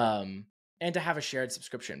 and to have a shared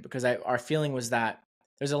subscription, because our feeling was that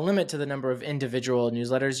there's a limit to the number of individual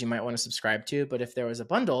newsletters you might want to subscribe to, but if there was a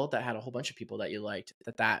bundle that had a whole bunch of people that you liked,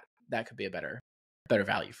 that could be a better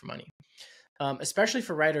value for money. Especially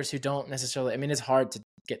for writers who don't necessarily, I mean, it's hard to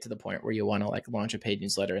get to the point where you want to like launch a paid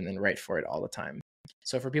newsletter and then write for it all the time.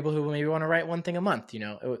 So for people who maybe want to write one thing a month, you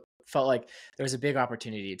know, it felt like there was a big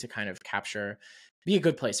opportunity to kind of be a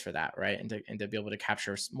good place for that, right? And to be able to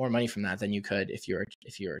capture more money from that than you could if you're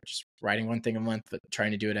just writing one thing a month, but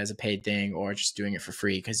trying to do it as a paid thing or just doing it for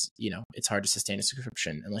free, because, you know, it's hard to sustain a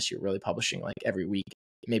subscription unless you're really publishing like every week,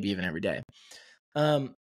 maybe even every day.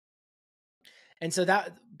 And so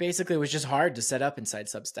that basically was just hard to set up inside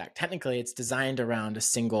Substack. Technically, it's designed around a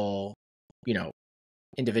single, you know,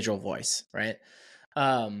 individual voice, right?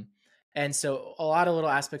 And so a lot of little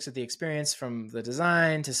aspects of the experience, from the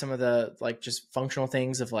design to some of the like just functional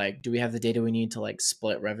things of like, do we have the data we need to like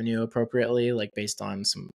split revenue appropriately, like based on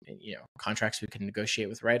some, you know, contracts we can negotiate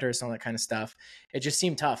with writers, all that kind of stuff. It just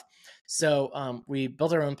seemed tough. So we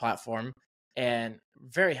built our own platform, and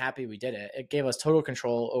very happy we did it. It gave us total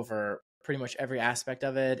control over pretty much every aspect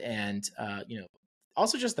of it. And, you know,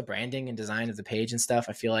 also just the branding and design of the page and stuff.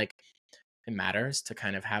 I feel like it matters to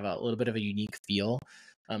kind of have a little bit of a unique feel,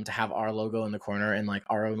 to have our logo in the corner in like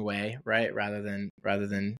our own way, right? Rather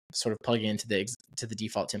than sort of plugging into the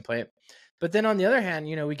default template. But then on the other hand,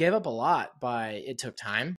 you know, we gave up a lot it took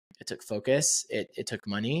time, it took focus, it took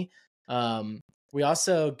money. We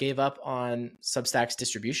also gave up on Substack's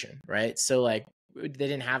distribution, right? So like they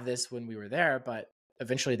didn't have this when we were there, but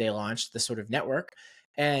eventually they launched the sort of network.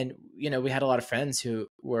 And, you know, we had a lot of friends who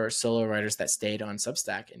were solo writers that stayed on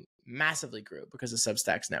Substack and massively grew because of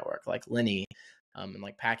Substack's network, like Lenny, and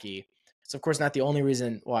like Packy. It's of course not the only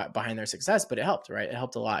reason why behind their success, but it helped, right? It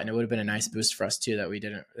helped a lot. And it would have been a nice boost for us too, that we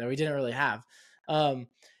didn't really have.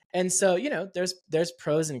 And so, you know, there's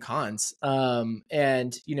pros and cons.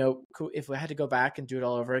 And, you know, if we had to go back and do it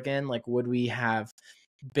all over again, like, would we have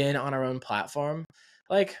been on our own platform?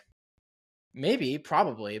 Like, maybe,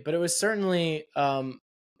 probably, but it was certainly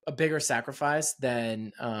a bigger sacrifice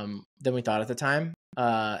than we thought at the time.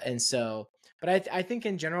 And so, but I think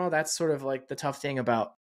in general, that's sort of like the tough thing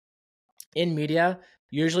about in media.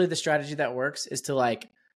 Usually the strategy that works is to like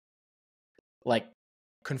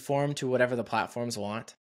conform to whatever the platforms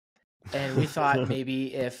want. And we thought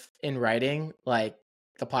maybe if in writing, like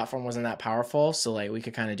the platform wasn't that powerful, so like we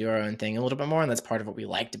could kind of do our own thing a little bit more. And that's part of what we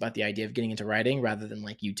liked about the idea of getting into writing rather than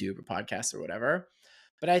like YouTube or podcasts or whatever.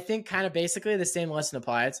 But I think kind of basically the same lesson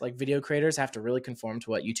applies. Like video creators have to really conform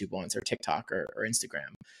to what YouTube wants, or TikTok or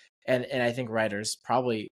Instagram. And I think writers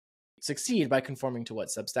probably succeed by conforming to what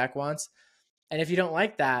Substack wants. And if you don't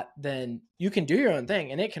like that, then you can do your own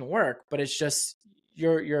thing and it can work, but it's just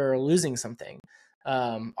you're losing something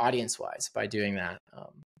audience wise by doing that.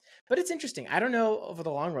 But it's interesting. I don't know over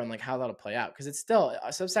the long run like how that'll play out, because it's still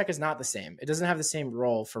Substack is not the same. It doesn't have the same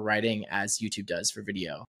role for writing as YouTube does for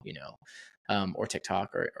video, you know, or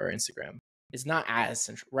TikTok or Instagram. It's not as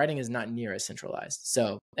central. Writing is not near as centralized.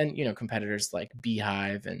 So, and you know, competitors like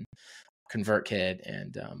Beehive and ConvertKit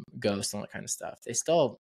and Ghost and all that kind of stuff,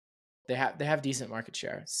 they have decent market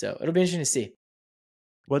share. So it'll be interesting to see.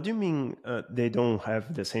 What do you mean they don't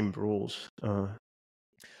have the same rules? The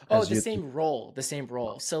same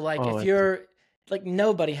role. So like if you're like,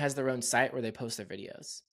 nobody has their own site where they post their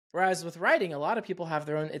videos. Whereas with writing, a lot of people have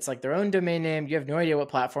their own, it's like their own domain name. You have no idea what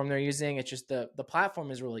platform they're using. It's just the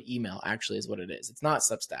platform is really email, actually, is what it is. It's not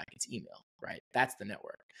Substack, it's email, right? That's the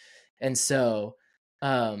network. And so,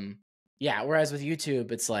 yeah, whereas with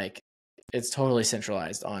YouTube, it's like it's totally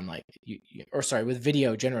centralized on like with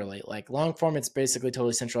video generally. Like long form, it's basically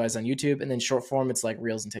totally centralized on YouTube, and then short form, it's like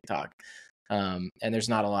Reels and TikTok. And there's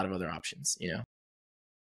not a lot of other options, you know.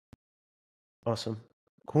 Awesome.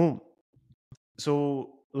 Cool.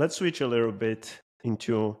 So let's switch a little bit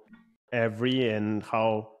into Every and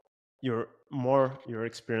how your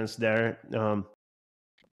experience there.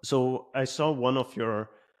 So I saw one of your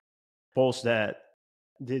posts that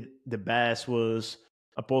did the best was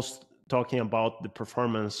a post talking about the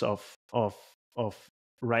performance of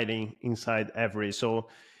writing inside Every. So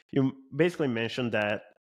you basically mentioned that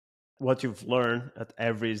what you've learned at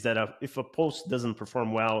Every is that if a post doesn't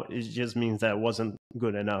perform well, it just means that it wasn't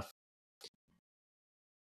good enough.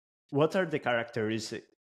 What are the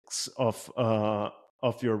characteristics of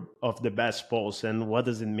the best post, and what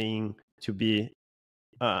does it mean to be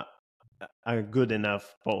a good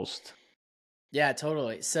enough post? Yeah,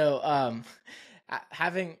 totally. So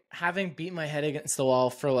having beat my head against the wall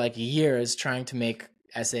for like years trying to make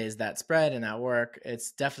essays that spread and that work,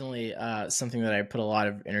 it's definitely something that I put a lot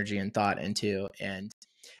of energy and thought into. And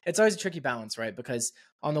it's always a tricky balance, right? Because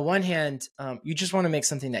on the one hand, you just want to make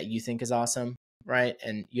something that you think is awesome, right?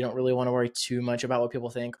 And you don't really want to worry too much about what people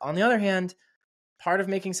think. On the other hand, part of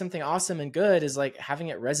making something awesome and good is like having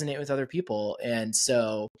it resonate with other people. And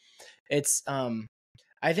so it's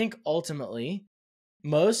I think ultimately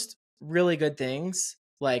most really good things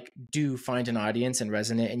like do find an audience and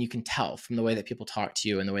resonate, and you can tell from the way that people talk to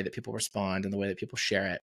you and the way that people respond and the way that people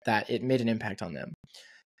share it that it made an impact on them.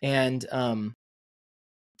 And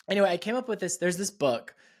anyway, I came up with this. There's this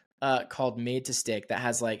book called Made to Stick that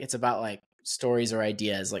has like, it's about like stories or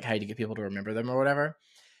ideas, like how to get people to remember them or whatever.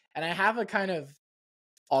 And I have a kind of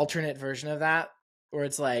alternate version of that where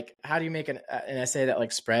it's like, how do you make an essay that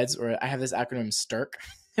like spreads? Or I have this acronym STIRK,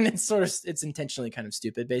 and it's intentionally kind of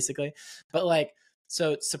stupid basically, but like,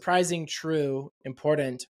 so surprising, true,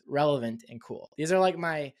 important, relevant, and cool. These are like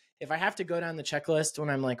if I have to go down the checklist when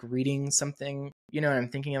I'm like reading something, you know, and I'm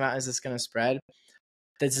thinking about, is this going to spread?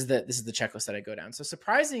 This is the checklist that I go down. So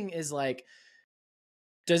surprising is like,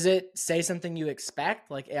 does it say something you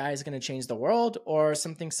expect, like AI is going to change the world, or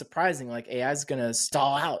something surprising, like AI is going to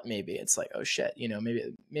stall out? Maybe it's like, oh shit, you know,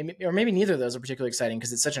 maybe, or maybe neither of those are particularly exciting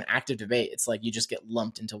because it's such an active debate. It's like you just get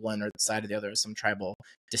lumped into one or the side or the other of some tribal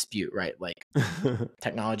dispute, right? Like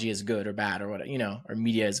technology is good or bad or what, you know, or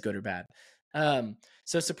media is good or bad.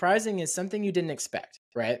 So surprising is something you didn't expect,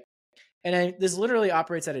 right? And this literally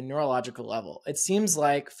operates at a neurological level. It seems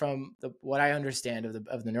like from what I understand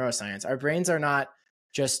of the neuroscience, our brains are not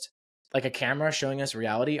just like a camera showing us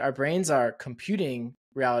reality. Our brains are computing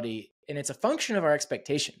reality, and it's a function of our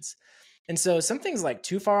expectations. And so something's like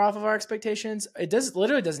too far off of our expectations, it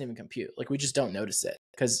literally doesn't even compute. Like we just don't notice it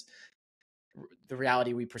because the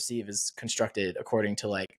reality we perceive is constructed according to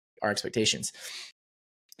like our expectations.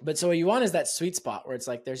 But so what you want is that sweet spot where it's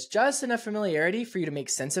like there's just enough familiarity for you to make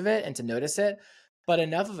sense of it and to notice it, but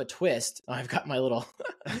enough of a twist. Oh, I've got my little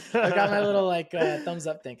like thumbs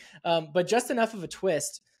up thing. But just enough of a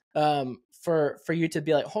twist for you to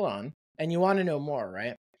be like, hold on, and you want to know more,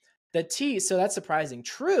 right? The T, so that's surprising.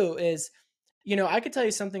 True is, you know, I could tell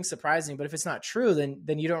you something surprising, but if it's not true,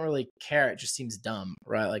 then you don't really care. It just seems dumb,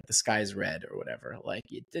 right? Like the sky's red or whatever. Like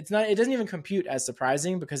it doesn't even compute as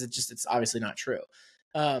surprising because it's obviously not true.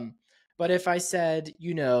 But if I said,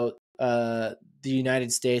 you know, the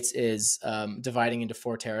United States is dividing into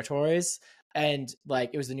 4 territories, and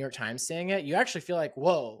like it was the New York Times saying it, you actually feel like,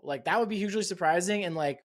 whoa, like that would be hugely surprising. And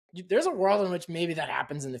like, there's a world in which maybe that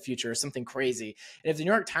happens in the future or something crazy. And if the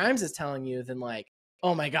New York Times is telling you, then like,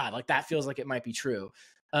 oh my God, like that feels like it might be true.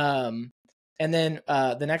 And then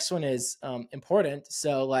the next one is important.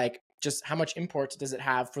 So like, just how much import does it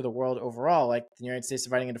have for the world overall? Like the United States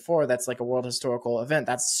dividing into 4, that's like a world historical event.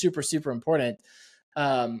 That's super, super important.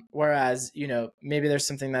 Whereas, you know, maybe there's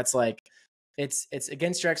something that's like, it's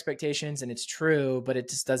against your expectations and it's true, but it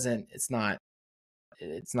just doesn't, it's not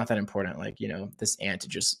that important. Like, you know, this ant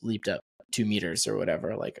just leaped up 2 meters or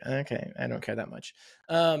whatever. Like, okay, I don't care that much.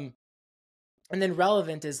 And then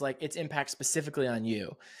relevant is like its impact specifically on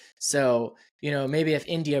you. So, you know, maybe if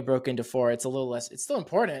India broke into 4, it's a little less, it's still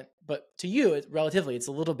important, but to you, it's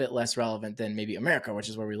a little bit less relevant than maybe America, which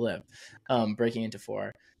is where we live, breaking into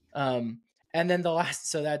 4. And then the last,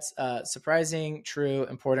 so that's surprising, true,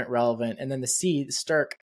 important, relevant. And then the C, the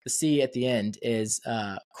STIRK, the C at the end is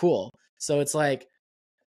cool. So it's like,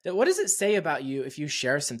 what does it say about you if you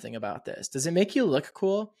share something about this? Does it make you look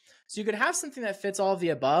cool? So you could have something that fits all of the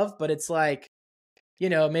above, but it's like, you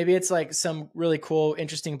know, maybe it's like some really cool,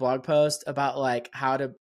 interesting blog post about like how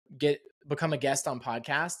to get become a guest on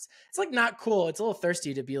podcasts. It's like not cool. It's a little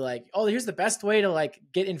thirsty to be like, oh, here's the best way to like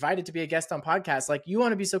get invited to be a guest on podcasts. Like you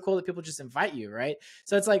want to be so cool that people just invite you, right?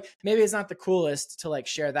 So it's like, maybe it's not the coolest to like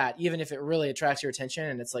share that, even if it really attracts your attention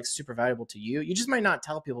and it's like super valuable to you. You just might not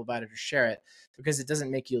tell people about it or share it because it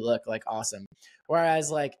doesn't make you look like awesome.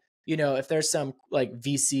 Whereas like, you know, if there's some like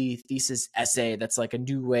VC thesis essay that's like a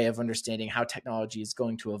new way of understanding how technology is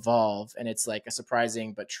going to evolve, and it's like a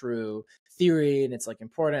surprising but true theory, and it's like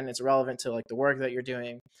important, it's relevant to like the work that you're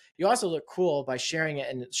doing, you also look cool by sharing it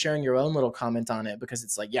and sharing your own little comment on it, because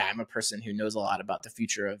it's like, yeah, I'm a person who knows a lot about the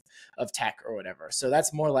future of tech or whatever. So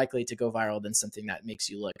that's more likely to go viral than something that makes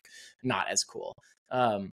you look not as cool.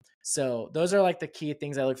 So those are like the key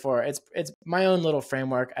things I look for. It's my own little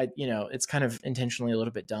framework. You know, it's kind of intentionally a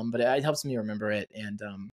little bit dumb, but it helps me remember it. And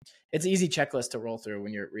it's an easy checklist to roll through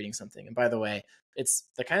when you're reading something. And by the way, it's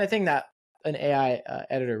the kind of thing that an AI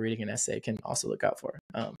editor reading an essay can also look out for.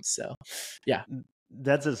 So yeah.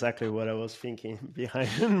 That's exactly what I was thinking behind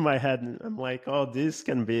in my head. I'm like, oh, this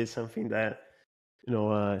can be something that, you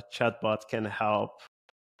know, a chatbot can help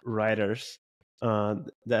writers.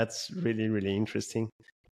 That's really, really interesting.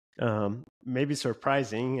 Maybe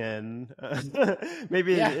surprising, and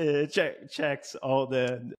maybe checks all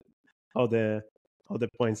the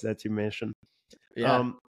points that you mentioned.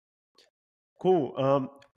 Yeah. Cool.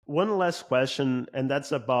 One last question, and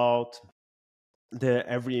that's about the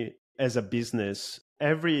Every as a business.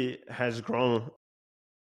 Every has grown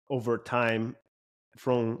over time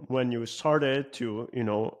from when you started to, you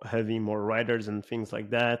know, having more writers and things like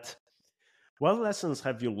that. What lessons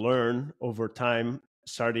have you learned over time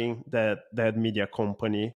starting that media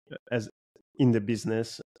company as in the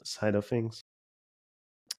business side of things?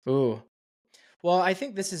 Ooh. Well, I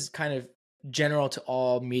think this is kind of general to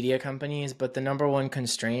all media companies, but the number one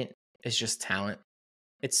constraint is just talent.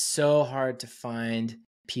 It's so hard to find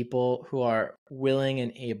people who are willing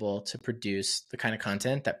and able to produce the kind of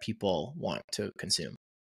content that people want to consume.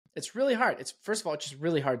 It's really hard. It's first of all, it's just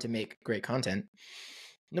really hard to make great content.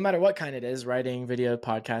 No matter what kind it is, writing, video,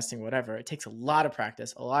 podcasting, whatever, it takes a lot of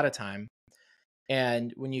practice, a lot of time.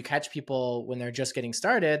 And when you catch people when they're just getting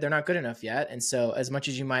started, they're not good enough yet. And so as much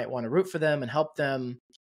as you might want to root for them and help them,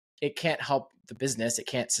 it can't help the business. It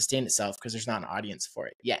can't sustain itself because there's not an audience for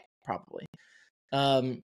it yet, probably.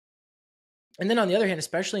 And then on the other hand,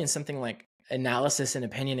 especially in something like analysis and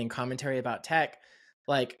opinion and commentary about tech,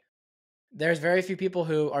 like there's very few people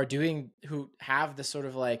who have this sort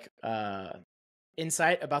of like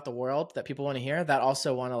insight about the world that people want to hear, that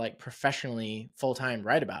also want to like professionally full-time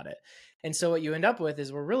write about it. And so what you end up with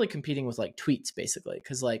is we're really competing with like tweets, basically,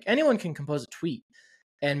 because like anyone can compose a tweet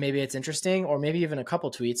and maybe it's interesting, or maybe even a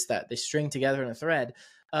couple tweets that they string together in a thread.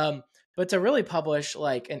 But to really publish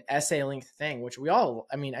like an essay length thing, which we all,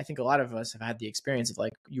 I mean, I think a lot of us have had the experience of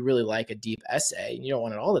like, you really like a deep essay and you don't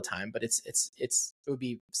want it all the time, but it would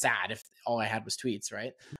be sad if all I had was tweets,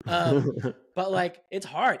 right? But like, it's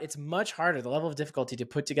hard. It's much harder. The level of difficulty to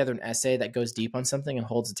put together an essay that goes deep on something and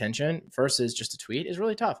holds attention versus just a tweet is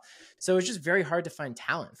really tough. So it's just very hard to find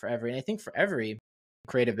talent for every, and I think for every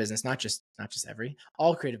creative business, not just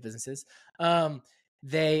all creative businesses,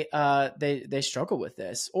 they struggle with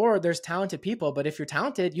this. Or there's talented people, but if you're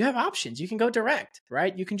talented, you have options. You can go direct,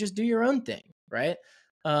 right? You can just do your own thing, right?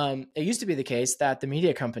 It used to be the case that the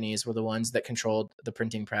media companies were the ones that controlled the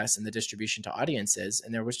printing press and the distribution to audiences,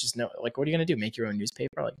 and there was just no, like, what are you going to do? Make your own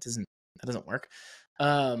newspaper? Like, that doesn't work.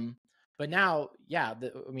 But now, yeah,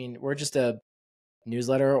 I mean, we're just a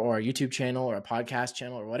newsletter or a YouTube channel or a podcast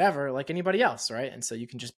channel or whatever, like anybody else, right? And so you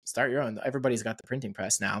can just start your own. Everybody's got the printing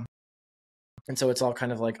press now. And so it's all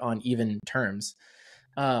kind of like on even terms.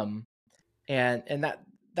 And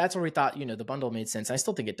that's where we thought, you know, the bundle made sense. I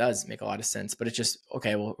still think it does make a lot of sense, but it's just,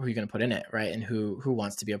 okay, well, who are you going to put in it, right? And who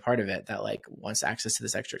wants to be a part of it, that like wants access to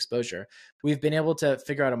this extra exposure? We've been able to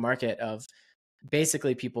figure out a market of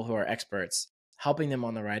basically people who are experts, helping them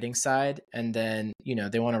on the writing side. And then, you know,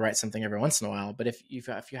 they want to write something every once in a while. But if you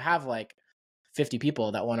have like 50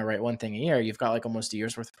 people that want to write one thing a year, you've got like almost a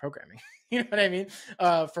year's worth of programming. You know what I mean?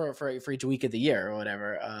 For each week of the year or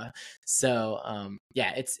whatever.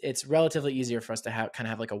 Yeah, it's relatively easier for us to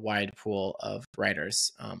have like a wide pool of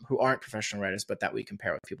writers who aren't professional writers, but that we can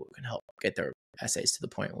pair with people who can help get their essays to the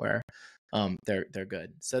point where they're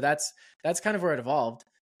good. So that's kind of where it evolved.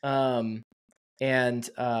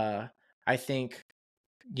 I think,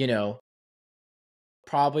 you know,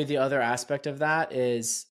 probably the other aspect of that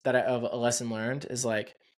is that of a lesson learned is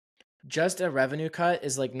like, just a revenue cut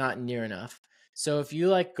is like not near enough. So if you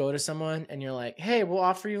like go to someone and you're like, hey, we'll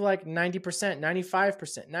offer you like 90%,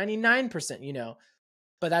 95%, 99%, you know,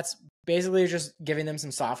 but that's basically just giving them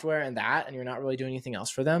some software and you're not really doing anything else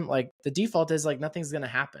for them. Like the default is like nothing's going to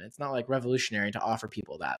happen. It's not like revolutionary to offer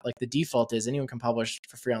people that. Like the default is anyone can publish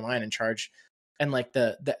for free online and charge. And like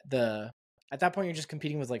the at that point you're just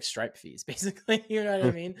competing with like Stripe fees, basically. You know what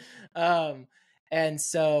I mean? And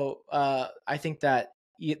so I think that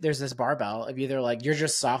there's this barbell of either like you're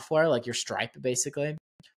just software, like your Stripe basically,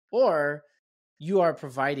 or you are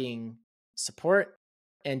providing support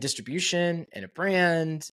and distribution and a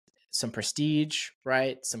brand, some prestige,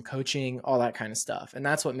 right? Some coaching, all that kind of stuff. And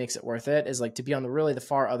that's what makes it worth it, is like to be on the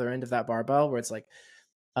far other end of that barbell where it's like,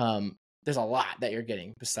 there's a lot that you're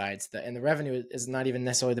getting besides that. And the revenue is not even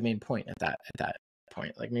necessarily the main point at that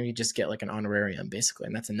point. Like maybe you just get like an honorarium basically.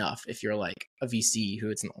 And that's enough. If you're like a VC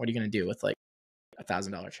what are you going to do with like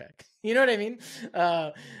 $1,000 check? You know what I mean?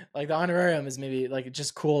 Like the honorarium is maybe like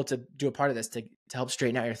just cool to do a part of this to help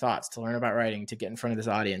straighten out your thoughts, to learn about writing, to get in front of this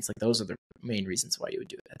audience. Like those are the main reasons why you would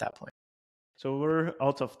do it at that point. So we're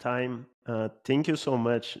out of time. Thank you so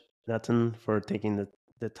much, Nathan, for taking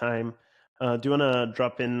the time. Do you want to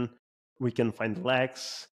drop in? We can find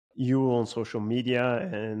Lex, you on social media,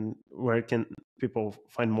 and where can people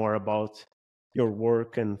find more about your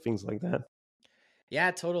work and things like that?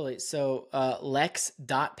 Yeah, totally. So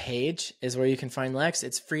lex.page is where you can find Lex.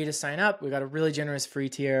 It's free to sign up. We got a really generous free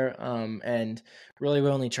tier, and really we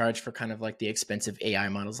only charge for kind of like the expensive AI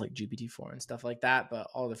models like GPT-4 and stuff like that. But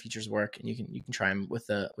all the features work, and you can try them with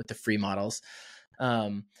the free models.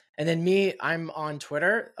 And then me, I'm on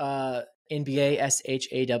Twitter.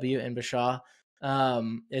 NBASHAW and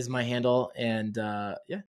Baschez is my handle. And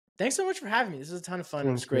yeah, thanks so much for having me. This was a ton of fun.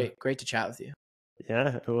 It was great to chat with you.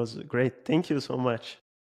 Yeah, it was great. Thank you so much.